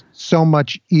was just so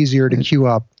much easier to queue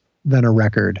up than a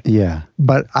record. Yeah.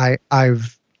 But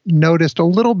I've noticed a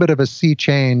little bit of a sea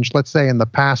change, let's say in the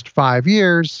past 5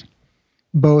 years,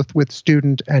 both with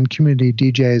student and community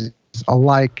DJs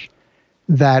alike,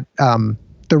 that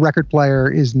the record player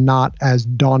is not as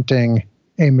daunting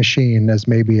a machine as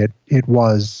maybe it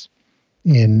was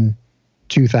in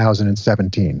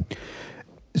 2017.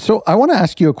 So I want to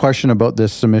ask you a question about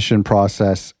this submission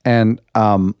process, and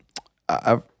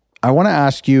I want to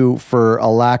ask you, for a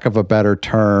lack of a better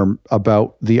term,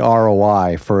 about the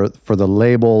ROI for the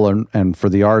label and for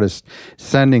the artist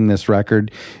sending this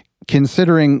record.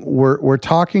 Considering we're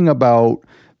talking about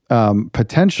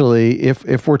potentially,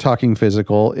 if we're talking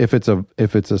physical, if it's a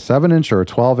 7-inch or a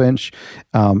 12-inch,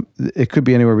 it could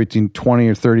be anywhere between $20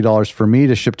 or $30 for me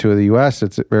to ship to the US.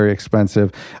 It's very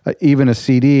expensive. Even a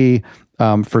CD,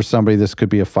 for somebody, this could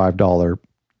be a $5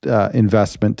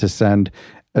 investment to send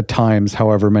times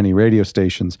however many radio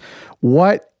stations.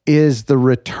 What is the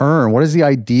return? What is the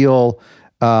ideal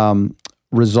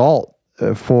result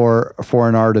for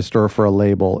an artist or for a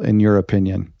label, in your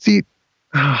opinion? See,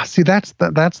 that's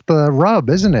the rub,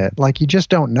 isn't it? Like, you just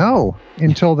don't know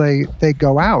until they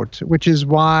go out, which is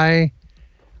why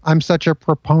I'm such a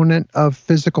proponent of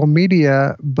physical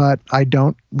media, but I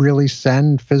don't really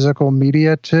send physical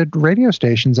media to radio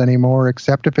stations anymore,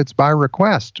 except if it's by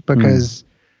request, because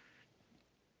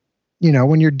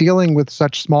when you're dealing with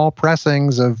such small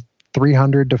pressings of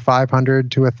 300 to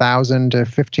 500 to 1,000 to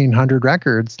 1,500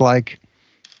 records, like,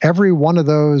 every one of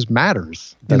those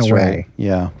matters in a way. Right.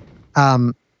 Yeah.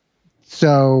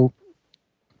 So,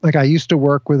 like, I used to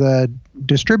work with a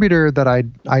distributor that I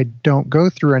don't go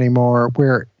through anymore,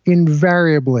 where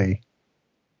invariably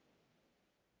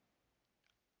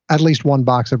at least one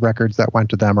box of records that went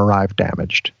to them arrived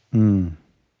damaged. And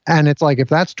it's like, if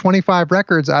that's 25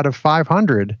 records out of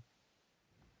 500,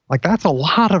 like, that's a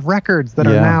lot of records that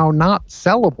are now not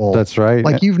sellable. That's right.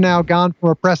 Like, you've now gone from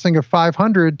a pressing of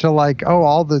 500 to like, oh,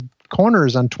 all the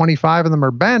corners on 25 of them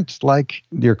are bent. Like,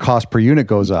 your cost per unit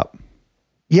goes up.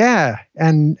 Yeah.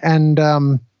 And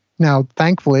now,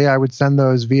 thankfully, I would send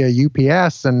those via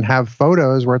UPS and have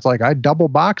photos where it's like, I double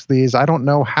box these. I don't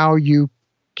know how you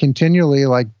continually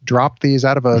like drop these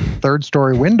out of a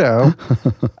 3rd-story window.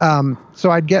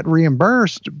 So I'd get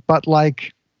reimbursed, but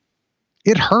like,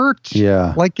 it hurt.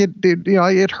 Yeah. Like,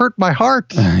 it hurt my heart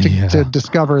to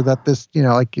discover that this,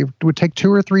 like, it would take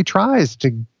 2 or 3 tries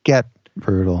to get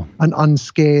brutal an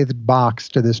unscathed box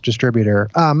to this distributor.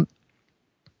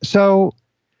 So,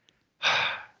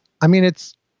 I mean,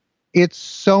 it's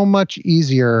so much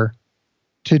easier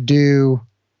to do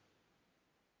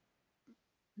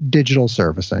digital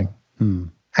servicing.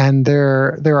 And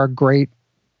there are great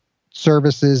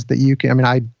services that you can, I mean,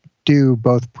 I do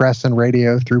both press and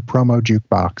radio through Promo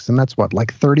Jukebox, and that's what,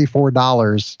 like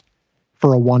 $34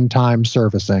 for a one-time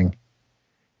servicing,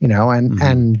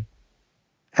 and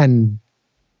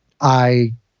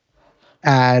I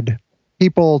add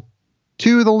people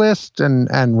to the list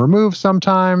and remove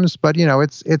sometimes, but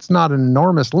it's not an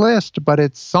enormous list, but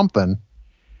it's something.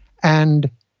 And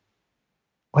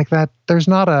like that, there's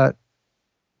not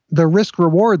the risk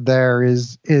reward there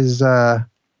is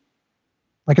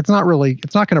like, it's not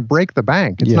going to break the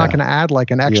bank. It's not going to add like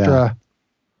an extra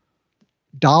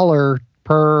 $1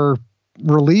 per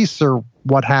release or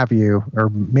what have you, or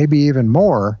maybe even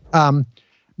more.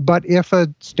 But if a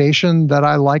station that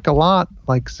I like a lot,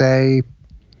 like say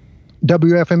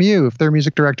WFMU, if their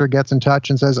music director gets in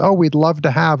touch and says, oh, we'd love to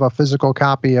have a physical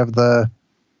copy of the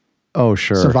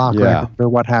Savak record or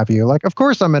what have you, like, of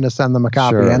course I'm going to send them a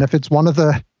copy. And if it's one of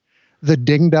the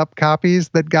dinged up copies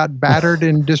that got battered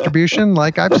in distribution,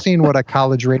 like, I've seen what a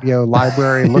college radio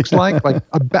library looks like. Like,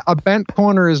 a bent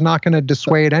corner is not going to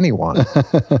dissuade anyone.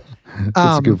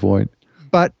 That's a good point.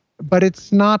 But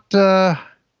it's not, I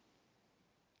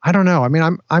don't know. I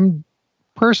mean, I'm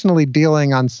personally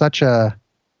dealing on such a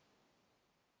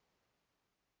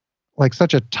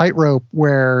tightrope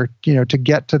where, to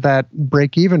get to that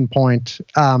break-even point,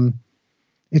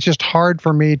 it's just hard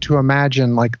for me to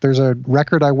imagine. Like, there's a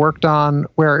record I worked on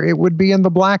where it would be in the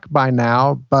black by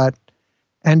now, but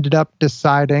ended up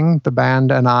deciding, the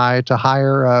band and I, to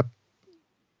hire a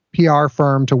PR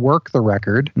firm to work the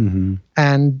record.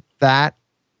 And that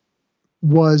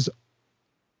was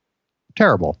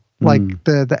terrible. Like,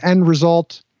 the end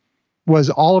result was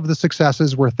all of the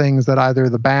successes were things that either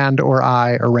the band or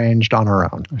I arranged on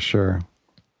our own. Sure.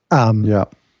 And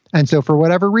so for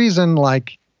whatever reason,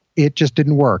 like, it just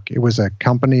didn't work. It was a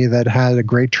company that had a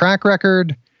great track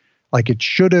record. Like, it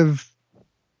should have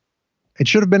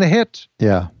been a hit.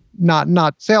 Yeah.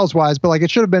 Not sales wise, but like,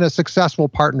 it should have been a successful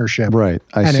partnership. Right.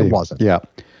 And it wasn't. Yeah.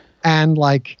 And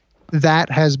like, that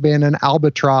has been an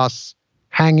albatross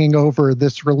hanging over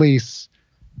this release.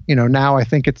 Now I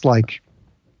think it's like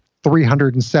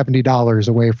 $370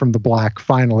 away from the black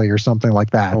finally, or something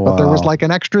like that. Wow. But there was like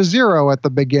an extra 0 at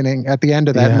the end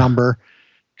of that number,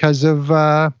 because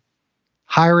of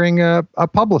hiring a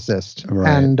publicist. Right.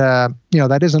 And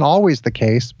that isn't always the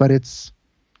case, but it's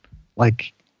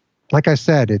like I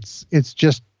said, it's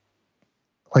just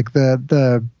like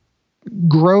the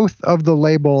growth of the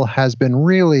label has been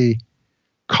really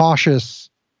cautious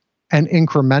and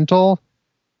incremental,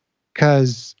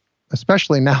 because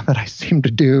especially now that I seem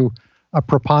to do a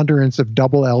preponderance of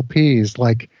double LPs,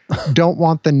 like don't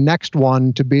want the next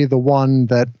one to be the one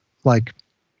that like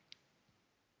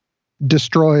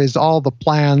destroys all the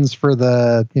plans for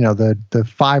the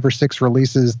 5 or 6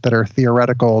 releases that are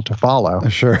theoretical to follow.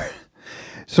 Sure.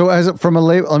 So from a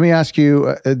label, let me ask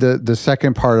you the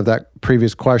second part of that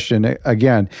previous question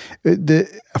again.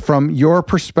 From your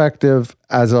perspective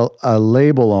as a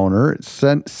label owner,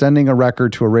 sending a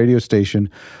record to a radio station,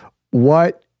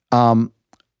 what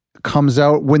comes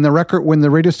out when the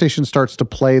radio station starts to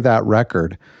play that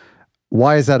record?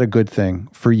 Why is that a good thing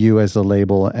for you as a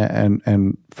label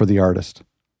and for the artist?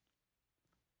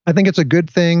 I think it's a good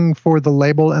thing for the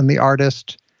label and the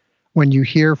artist when you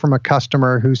hear from a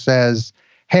customer who says,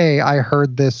 hey, I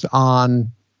heard this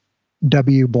on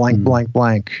W blank blank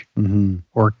blank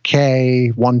or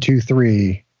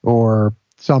K123 or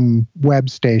some web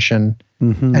station,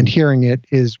 and hearing it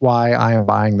is why I am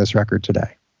buying this record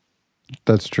today.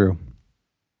 That's true.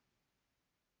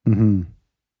 And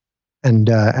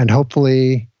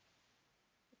hopefully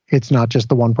it's not just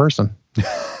the one person.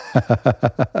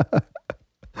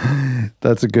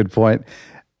 That's a good point.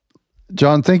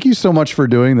 John, thank you so much for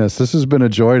doing this. This has been a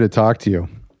joy to talk to you.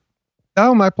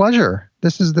 Oh, my pleasure.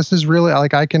 This is really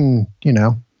like I can,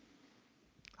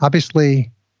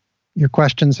 obviously your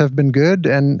questions have been good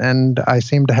and I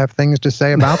seem to have things to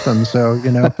say about them. So,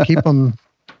 keep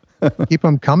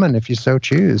them coming if you so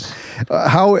choose.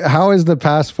 How has the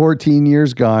past 14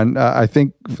 years gone? I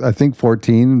think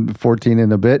 14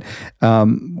 and a bit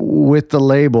with the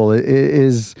label.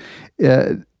 Is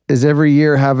every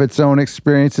year have its own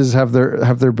experiences? Have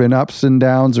there been ups and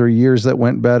downs or years that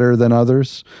went better than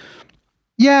others?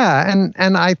 Yeah,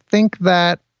 and I think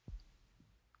that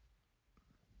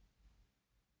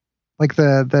like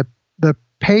the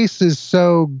pace is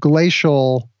so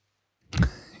glacial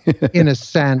in a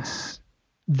sense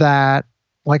that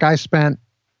like I spent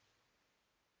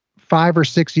 5 or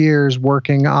 6 years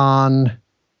working on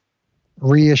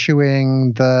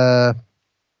reissuing the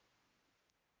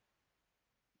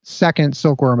second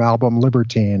Silkworm album,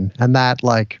 Libertine, and that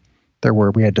like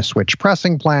we had to switch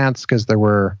pressing plants because there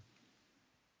were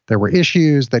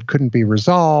issues that couldn't be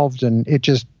resolved, and it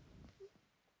just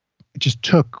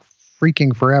took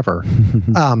freaking forever.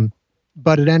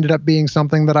 But it ended up being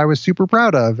something that I was super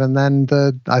proud of. And then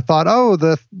I thought,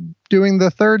 doing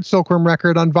the third Silkworm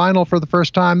record on vinyl for the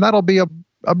first time, that'll be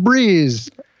a breeze.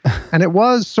 And it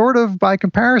was sort of by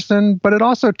comparison, but it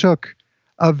also took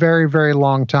a very, very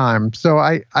long time. So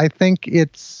I think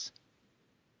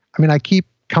I keep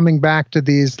coming back to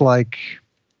these like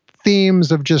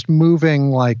themes of just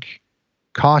moving like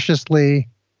cautiously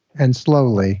and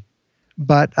slowly.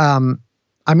 But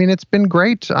it's been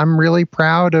great. I'm really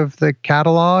proud of the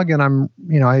catalog, and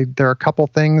there are a couple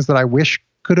things that I wish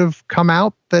could have come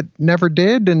out that never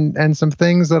did, and some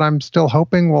things that I'm still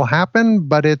hoping will happen.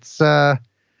 But it's, I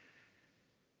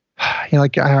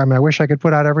wish I could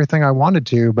put out everything I wanted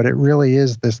to, but it really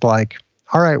is this like,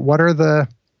 all right, what are the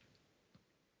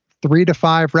 3 to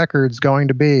 5 records going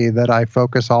to be that I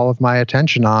focus all of my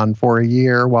attention on for a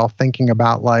year while thinking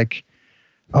about like,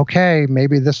 okay,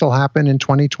 maybe this will happen in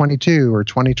 2022 or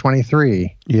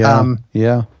 2023. Yeah.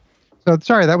 So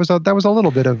sorry, that was a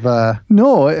little bit of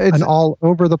it's an all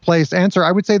over the place answer.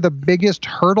 I would say the biggest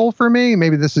hurdle for me,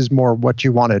 maybe this is more what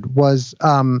you wanted, was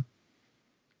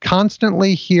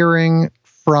constantly hearing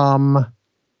from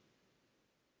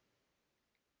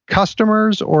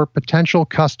customers or potential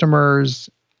customers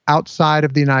outside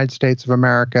of the United States of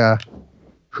America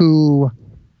who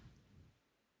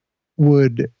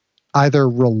would either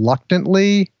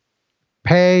reluctantly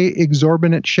pay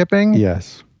exorbitant shipping,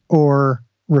 yes, or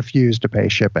refuse to pay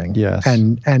shipping, yes,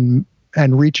 and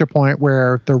reach a point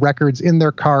where the record's in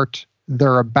their cart,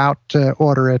 they're about to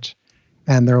order it,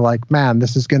 and they're like, "Man,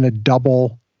 this is going to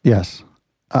double, yes,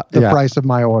 the price of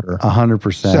my order."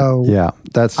 100%. So yeah,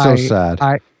 that's so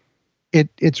sad.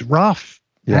 It's rough,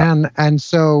 yeah. and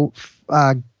so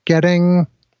getting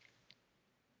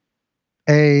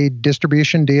a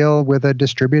distribution deal with a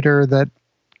distributor that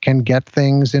can get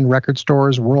things in record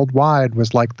stores worldwide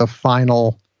was like the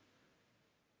final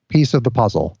piece of the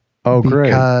puzzle. Oh, great.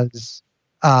 Because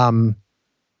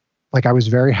I was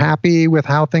very happy with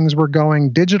how things were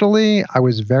going digitally. I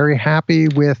was very happy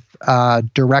with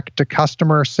direct to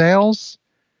customer sales,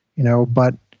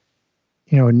 but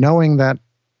knowing that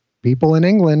people in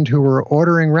England who were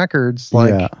ordering records,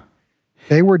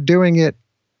 they were doing it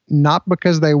not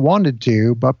because they wanted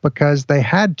to, but because they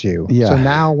had to. Yeah. So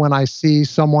now when I see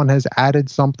someone has added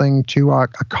something to a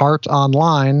cart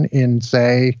online in,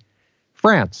 say,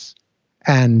 France,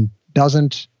 and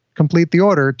doesn't complete the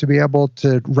order, to be able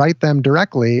to write them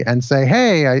directly and say,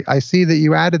 hey, I see that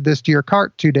you added this to your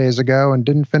cart 2 days ago and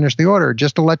didn't finish the order.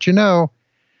 Just to let you know,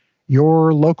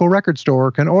 your local record store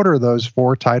can order those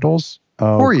 4 titles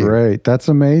for you. Oh, great. That's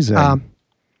amazing.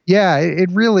 Yeah, it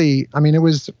really, I mean, it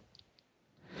was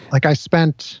like I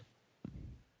spent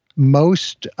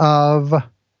most of,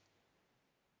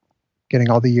 getting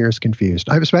all the years confused.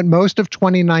 I've spent most of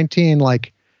 2019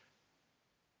 like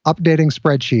updating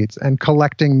spreadsheets and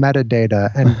collecting metadata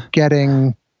and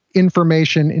getting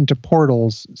information into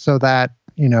portals so that,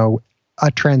 you know,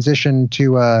 a transition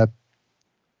to a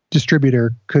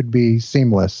distributor could be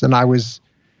seamless. And I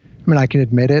can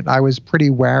admit it, I was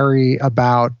pretty wary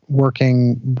about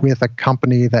working with a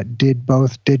company that did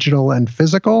both digital and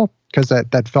physical, because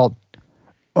that felt...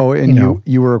 Oh, and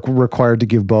you were required to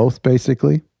give both,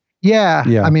 basically? Yeah.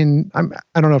 I mean,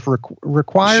 I don't know if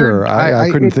required. Sure,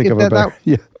 I couldn't think of a better...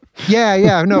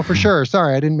 Yeah, no, for sure.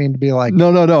 Sorry, I didn't mean to be like... No,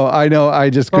 I know, I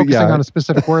just... Focusing on a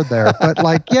specific word there. But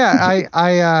like,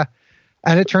 yeah,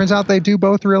 and it turns out they do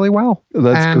both really well.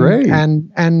 That's great.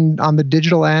 And on the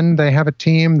digital end, they have a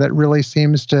team that really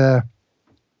seems to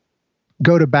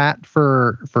go to bat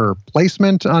for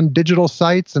placement on digital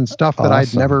sites and stuff that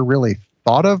I'd never really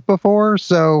thought of before.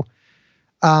 So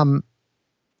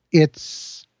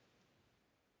it's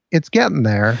getting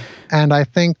there. And I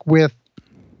think with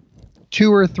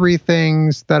 2 or 3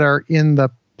 things that are in the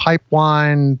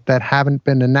pipeline that haven't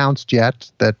been announced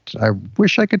yet that I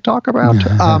wish I could talk about,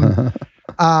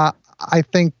 I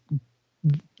think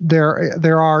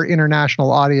there are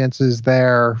international audiences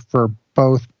there for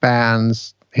both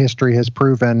bands. History has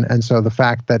proven. And so the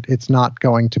fact that it's not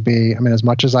going to be, I mean, as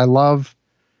much as I love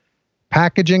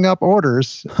packaging up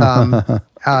orders,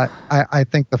 I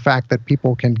think the fact that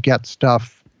people can get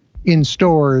stuff in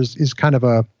stores is kind of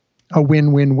a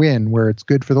win-win-win, where it's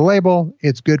good for the label,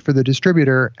 it's good for the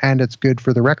distributor, and it's good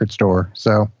for the record store.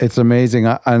 So it's amazing.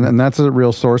 And that's a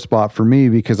real sore spot for me,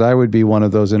 because I would be one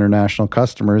of those international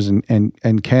customers,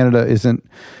 and Canada isn't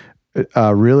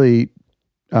really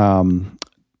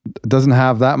doesn't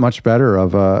have that much better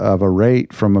of a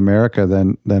rate from America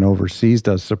than overseas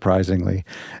does, surprisingly.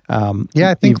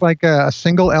 I think like a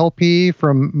single LP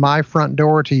from my front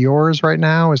door to yours right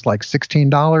now is like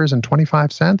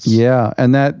 $16.25. Yeah,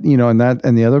 and that,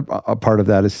 and the other part of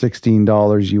that is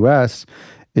 $16 US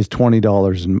is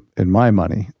 $20 in my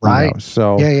money. Right.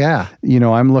 So yeah.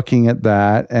 I'm looking at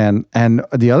that, and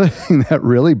the other thing that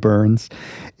really burns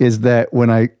is that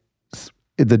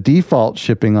the default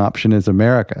shipping option is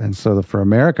America. And so for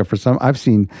America, for some, I've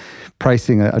seen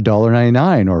pricing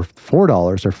 $1.99 or $4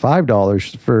 or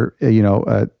 $5 for,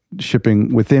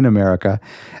 shipping within America.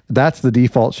 That's the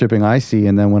default shipping I see.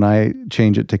 And then when I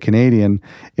change it to Canadian,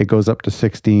 it goes up to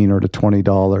 $16 or to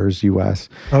 $20 US.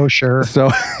 Oh, sure. So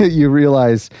you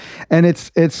realize, and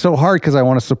it's so hard because I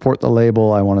want to support the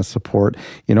label. I want to support,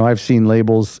 I've seen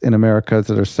labels in America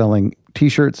that are selling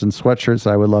t-shirts and sweatshirts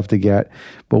that I would love to get,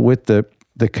 but with the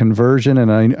conversion,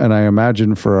 and I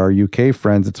imagine for our UK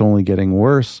friends, it's only getting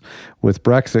worse with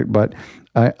Brexit. But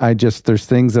I just, there's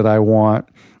things that I want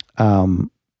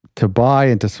to buy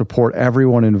and to support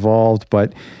everyone involved.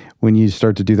 But when you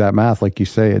start to do that math, like you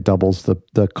say, it doubles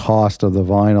the cost of the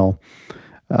vinyl.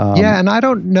 And I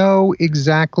don't know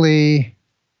exactly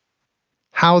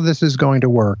how this is going to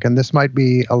work. And this might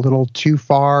be a little too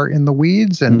far in the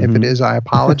weeds. And if it is, I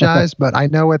apologize. But I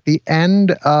know at the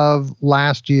end of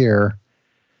last year,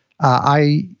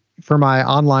 for my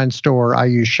online store, I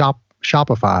use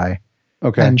Shopify.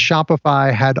 Okay. And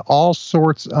Shopify had all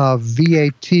sorts of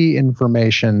VAT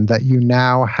information that you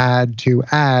now had to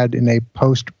add in a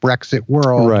post-Brexit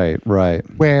world. Right.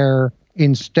 Where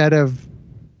instead of,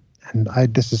 and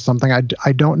this is something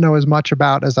I don't know as much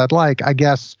about as I'd like, I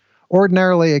guess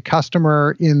ordinarily a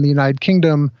customer in the United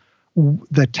Kingdom,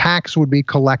 the tax would be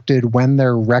collected when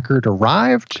their record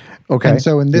arrived. Okay. And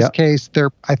so in this case,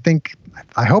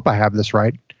 I hope I have this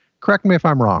right. Correct me if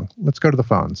I'm wrong. Let's go to the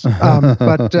phones.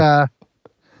 But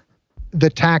the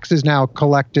tax is now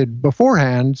collected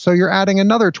beforehand, so you're adding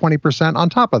another 20% on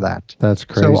top of that. That's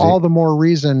crazy. So all the more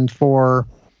reason for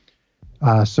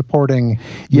supporting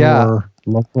your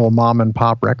local mom and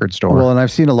pop record store. Well, and I've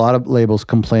seen a lot of labels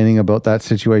complaining about that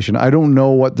situation. I don't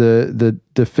know what the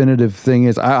definitive thing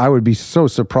is. I would be so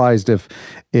surprised if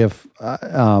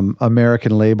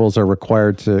American labels are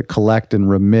required to collect and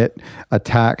remit a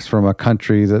tax from a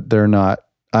country that they're not.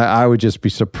 I would just be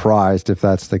surprised if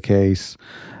that's the case.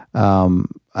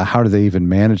 how do they even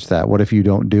manage that? What if you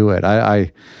don't do it?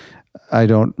 I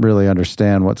don't really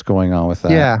understand what's going on with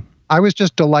that. Yeah. I was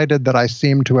just delighted that I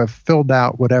seemed to have filled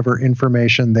out whatever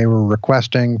information they were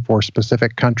requesting for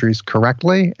specific countries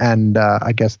correctly. And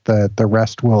I guess the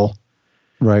rest will,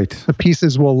 the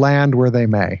pieces will land where they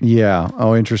may. Yeah.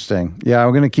 Oh, interesting. Yeah,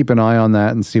 I'm going to keep an eye on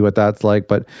that and see what that's like.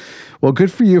 But, well,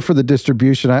 good for you for the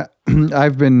distribution.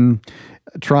 I've been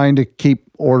trying to keep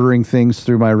ordering things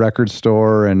through my record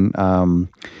store. And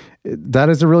that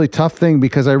is a really tough thing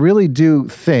because I really do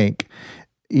think,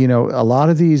 a lot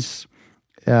of these...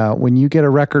 when you get a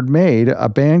record made, a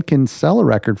band can sell a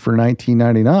record for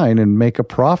 $19.99 and make a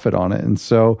profit on it. And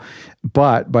so,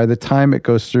 but by the time it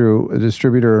goes through a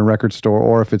distributor and record store,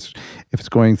 or if it's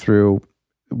going through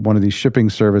one of these shipping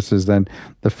services, then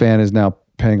the fan is now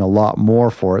paying a lot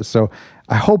more for it. So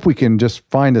I hope we can just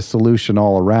find a solution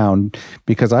all around,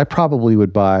 because I probably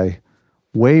would buy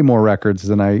way more records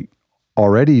than I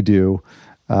already do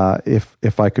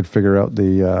if I could figure out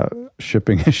the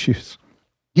shipping issues.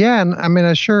 Yeah, and I mean,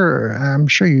 I'm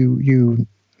sure you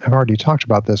have already talked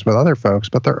about this with other folks,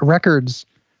 but the records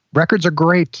are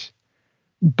great,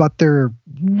 but they're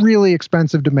really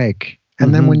expensive to make.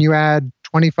 And then when you add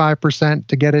 25%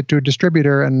 to get it to a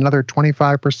distributor and another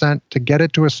 25% to get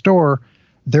it to a store,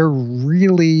 they're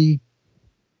really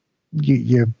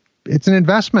it's an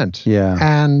investment. Yeah.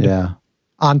 And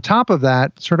on top of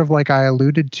that, sort of like I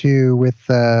alluded to with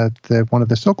the one of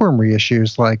the Silkworm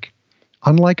reissues, like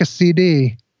unlike a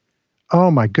CD, oh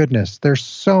my goodness, there's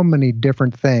so many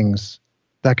different things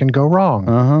that can go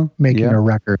wrong making a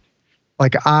record.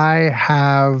 Like I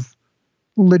have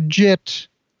legit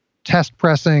test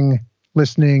pressing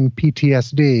listening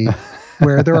PTSD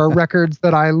where there are records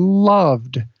that I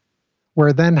loved,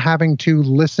 where then having to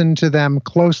listen to them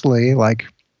closely, like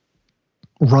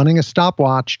running a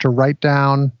stopwatch to write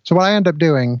down. So what I end up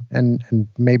doing, and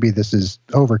maybe this is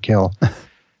overkill,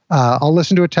 I'll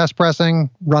listen to a test pressing,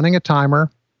 running a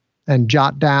timer, and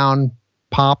jot down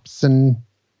pops and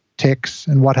ticks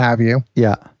and what have you.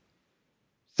 Yeah.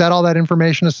 Set all that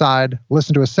information aside,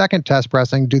 listen to a second test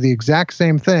pressing, do the exact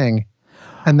same thing,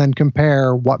 and then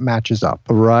compare what matches up.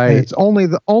 Right. And it's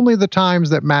only the times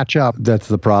that match up. That's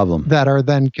the problem. That are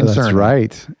then concerning. That's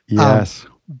right. Yes.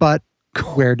 But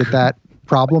where did that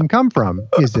problem come from?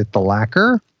 Is it the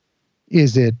lacquer?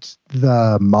 Is it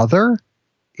the mother?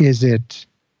 Is it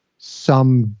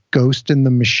some ghost in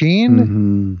the machine?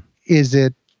 Mm-hmm. Is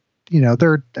it,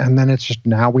 there, and then it's just,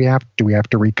 now do we have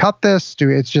to recut this?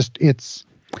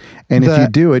 And if you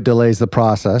do, it delays the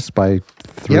process by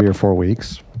 3 or 4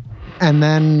 weeks. And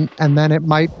then it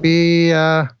might be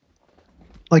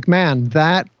like, man,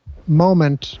 that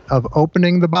moment of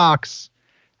opening the box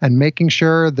and making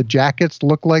sure the jackets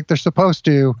look like they're supposed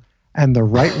to and the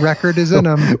right record is in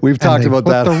them. We've talked about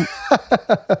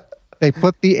that. They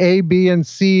put the A, B, and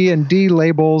C and D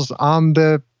labels on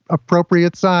the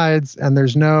appropriate sides, and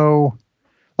there's no,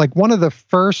 like one of the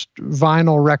first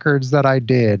vinyl records that I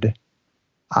did,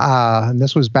 and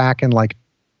this was back in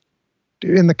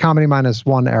the Comedy Minus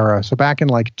One era, so back in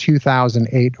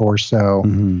 2008 or so,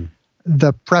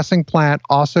 the pressing plant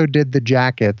also did the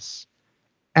jackets,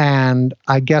 and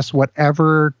I guess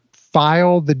whatever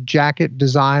file the jacket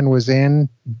design was in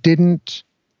didn't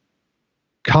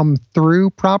come through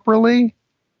properly,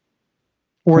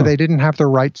 or they didn't have the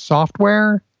right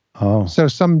software. Oh. So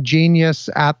some genius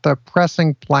at the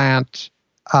pressing plant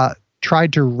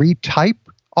tried to retype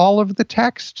all of the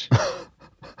text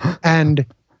and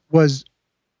was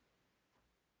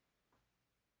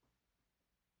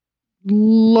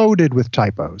loaded with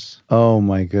typos. Oh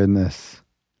my goodness.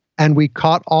 And we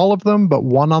caught all of them but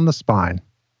one on the spine.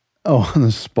 Oh, on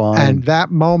the spine. And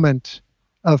that moment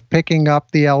of picking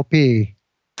up the LP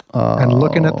and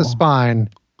looking at the spine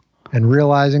and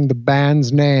realizing the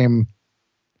band's name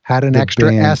had an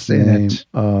extra S in it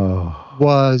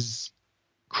was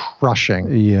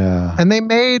crushing. Yeah. And they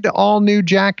made all new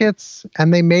jackets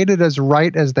and they made it as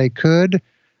right as they could,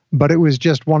 but it was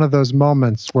just one of those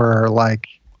moments where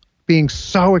being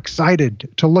so excited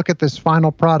to look at this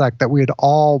final product that we had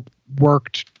all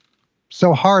worked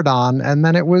so hard on, and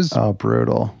then it was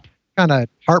brutal. Kind of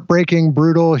heartbreaking,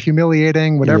 brutal,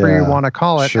 humiliating, whatever you want to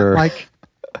call it. Sure.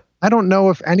 I don't know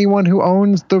if anyone who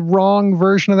owns the wrong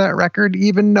version of that record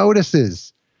even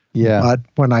notices. Yeah. But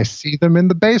when I see them in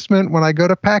the basement, when I go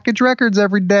to Package Records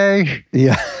every day,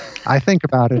 I think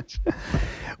about it.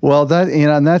 Well,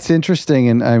 and that's interesting.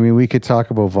 And I mean, we could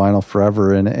talk about vinyl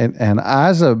forever. And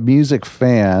as a music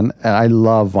fan, I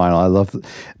love vinyl. I love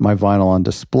my vinyl on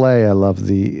display. I love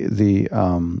the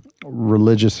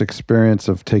religious experience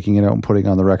of taking it out and putting it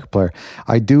on the record player.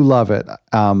 I do love it.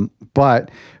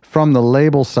 But from the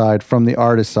label side, from the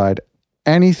artist side,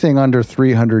 anything under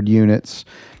 300 units,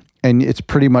 and it's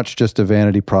pretty much just a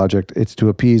vanity project. It's to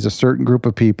appease a certain group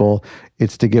of people.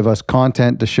 It's to give us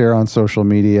content to share on social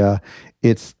media.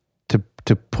 It's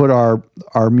to put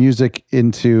our music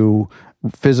into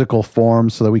physical form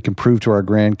so that we can prove to our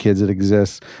grandkids it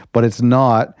exists. But it's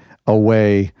not a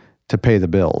way to pay the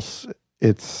bills.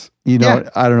 It's, I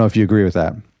don't know if you agree with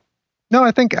that. No,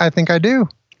 I think I do.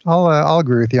 I'll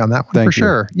agree with you on that one. Thank for you.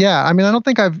 Sure. Yeah. I mean, I don't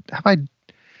think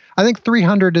I think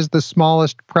 300 is the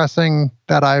smallest pressing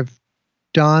that I've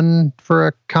done for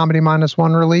a Comedy Minus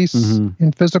One release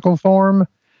in physical form,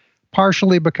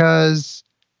 partially because,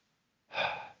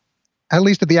 at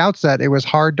least at the outset, it was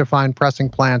hard to find pressing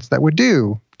plants that would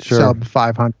do sub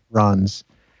 500 runs.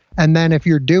 And then if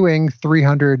you're doing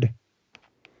 300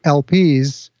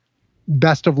 LPs,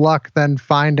 best of luck then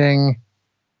finding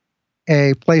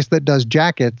a place that does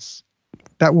jackets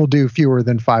that will do fewer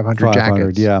than 500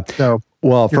 jackets. Yeah. So,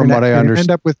 well, from what I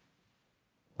understand, end up with.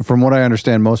 From what I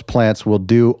understand, most plants will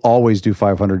always do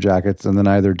 500 jackets and then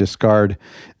either discard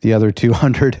the other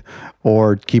 200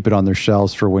 or keep it on their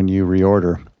shelves for when you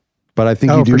reorder. But I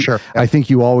think you do. For sure. I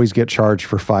think you always get charged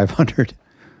for 500.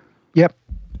 Yep.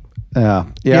 Yeah.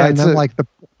 And then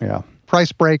the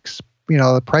price breaks.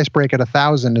 The price break at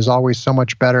 1,000 is always so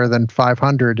much better than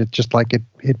 500. It's just like it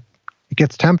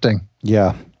gets tempting.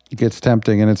 Yeah, it gets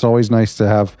tempting, and it's always nice to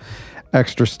have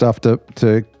extra stuff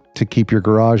to keep your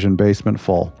garage and basement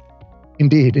full.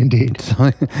 Indeed.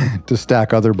 To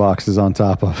stack other boxes on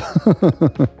top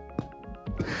of.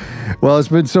 Well, it's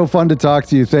been so fun to talk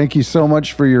to you. Thank you so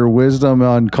much for your wisdom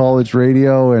on college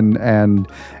radio, and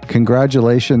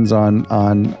congratulations on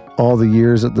all the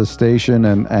years at the station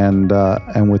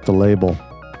and with the label.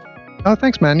 Oh,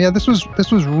 thanks, man. Yeah, this was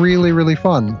really, really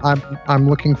fun. I'm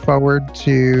looking forward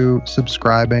to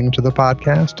subscribing to the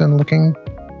podcast and looking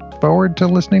forward to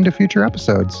listening to future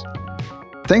episodes.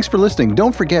 Thanks for listening.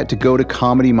 Don't forget to go to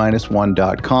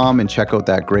comedy-one.com and check out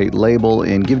that great label,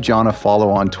 and give John a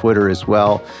follow on Twitter as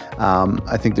well.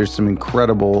 I think there's some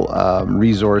incredible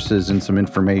resources and some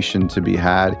information to be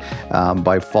had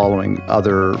by following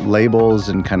other labels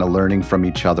and kind of learning from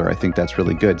each other. I think that's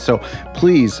really good. So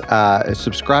please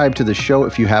subscribe to the show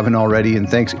if you haven't already, and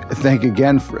thank you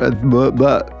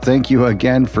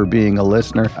again for being a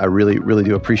listener. I really, really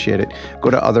do appreciate it. Go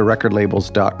to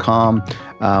otherrecordlabels.com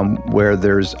where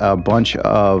there's a bunch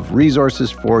of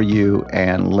resources for you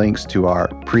and links to our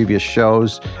previous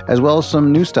shows, as well as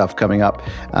some new stuff coming up,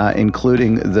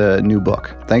 including the new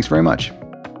book. Thanks very much.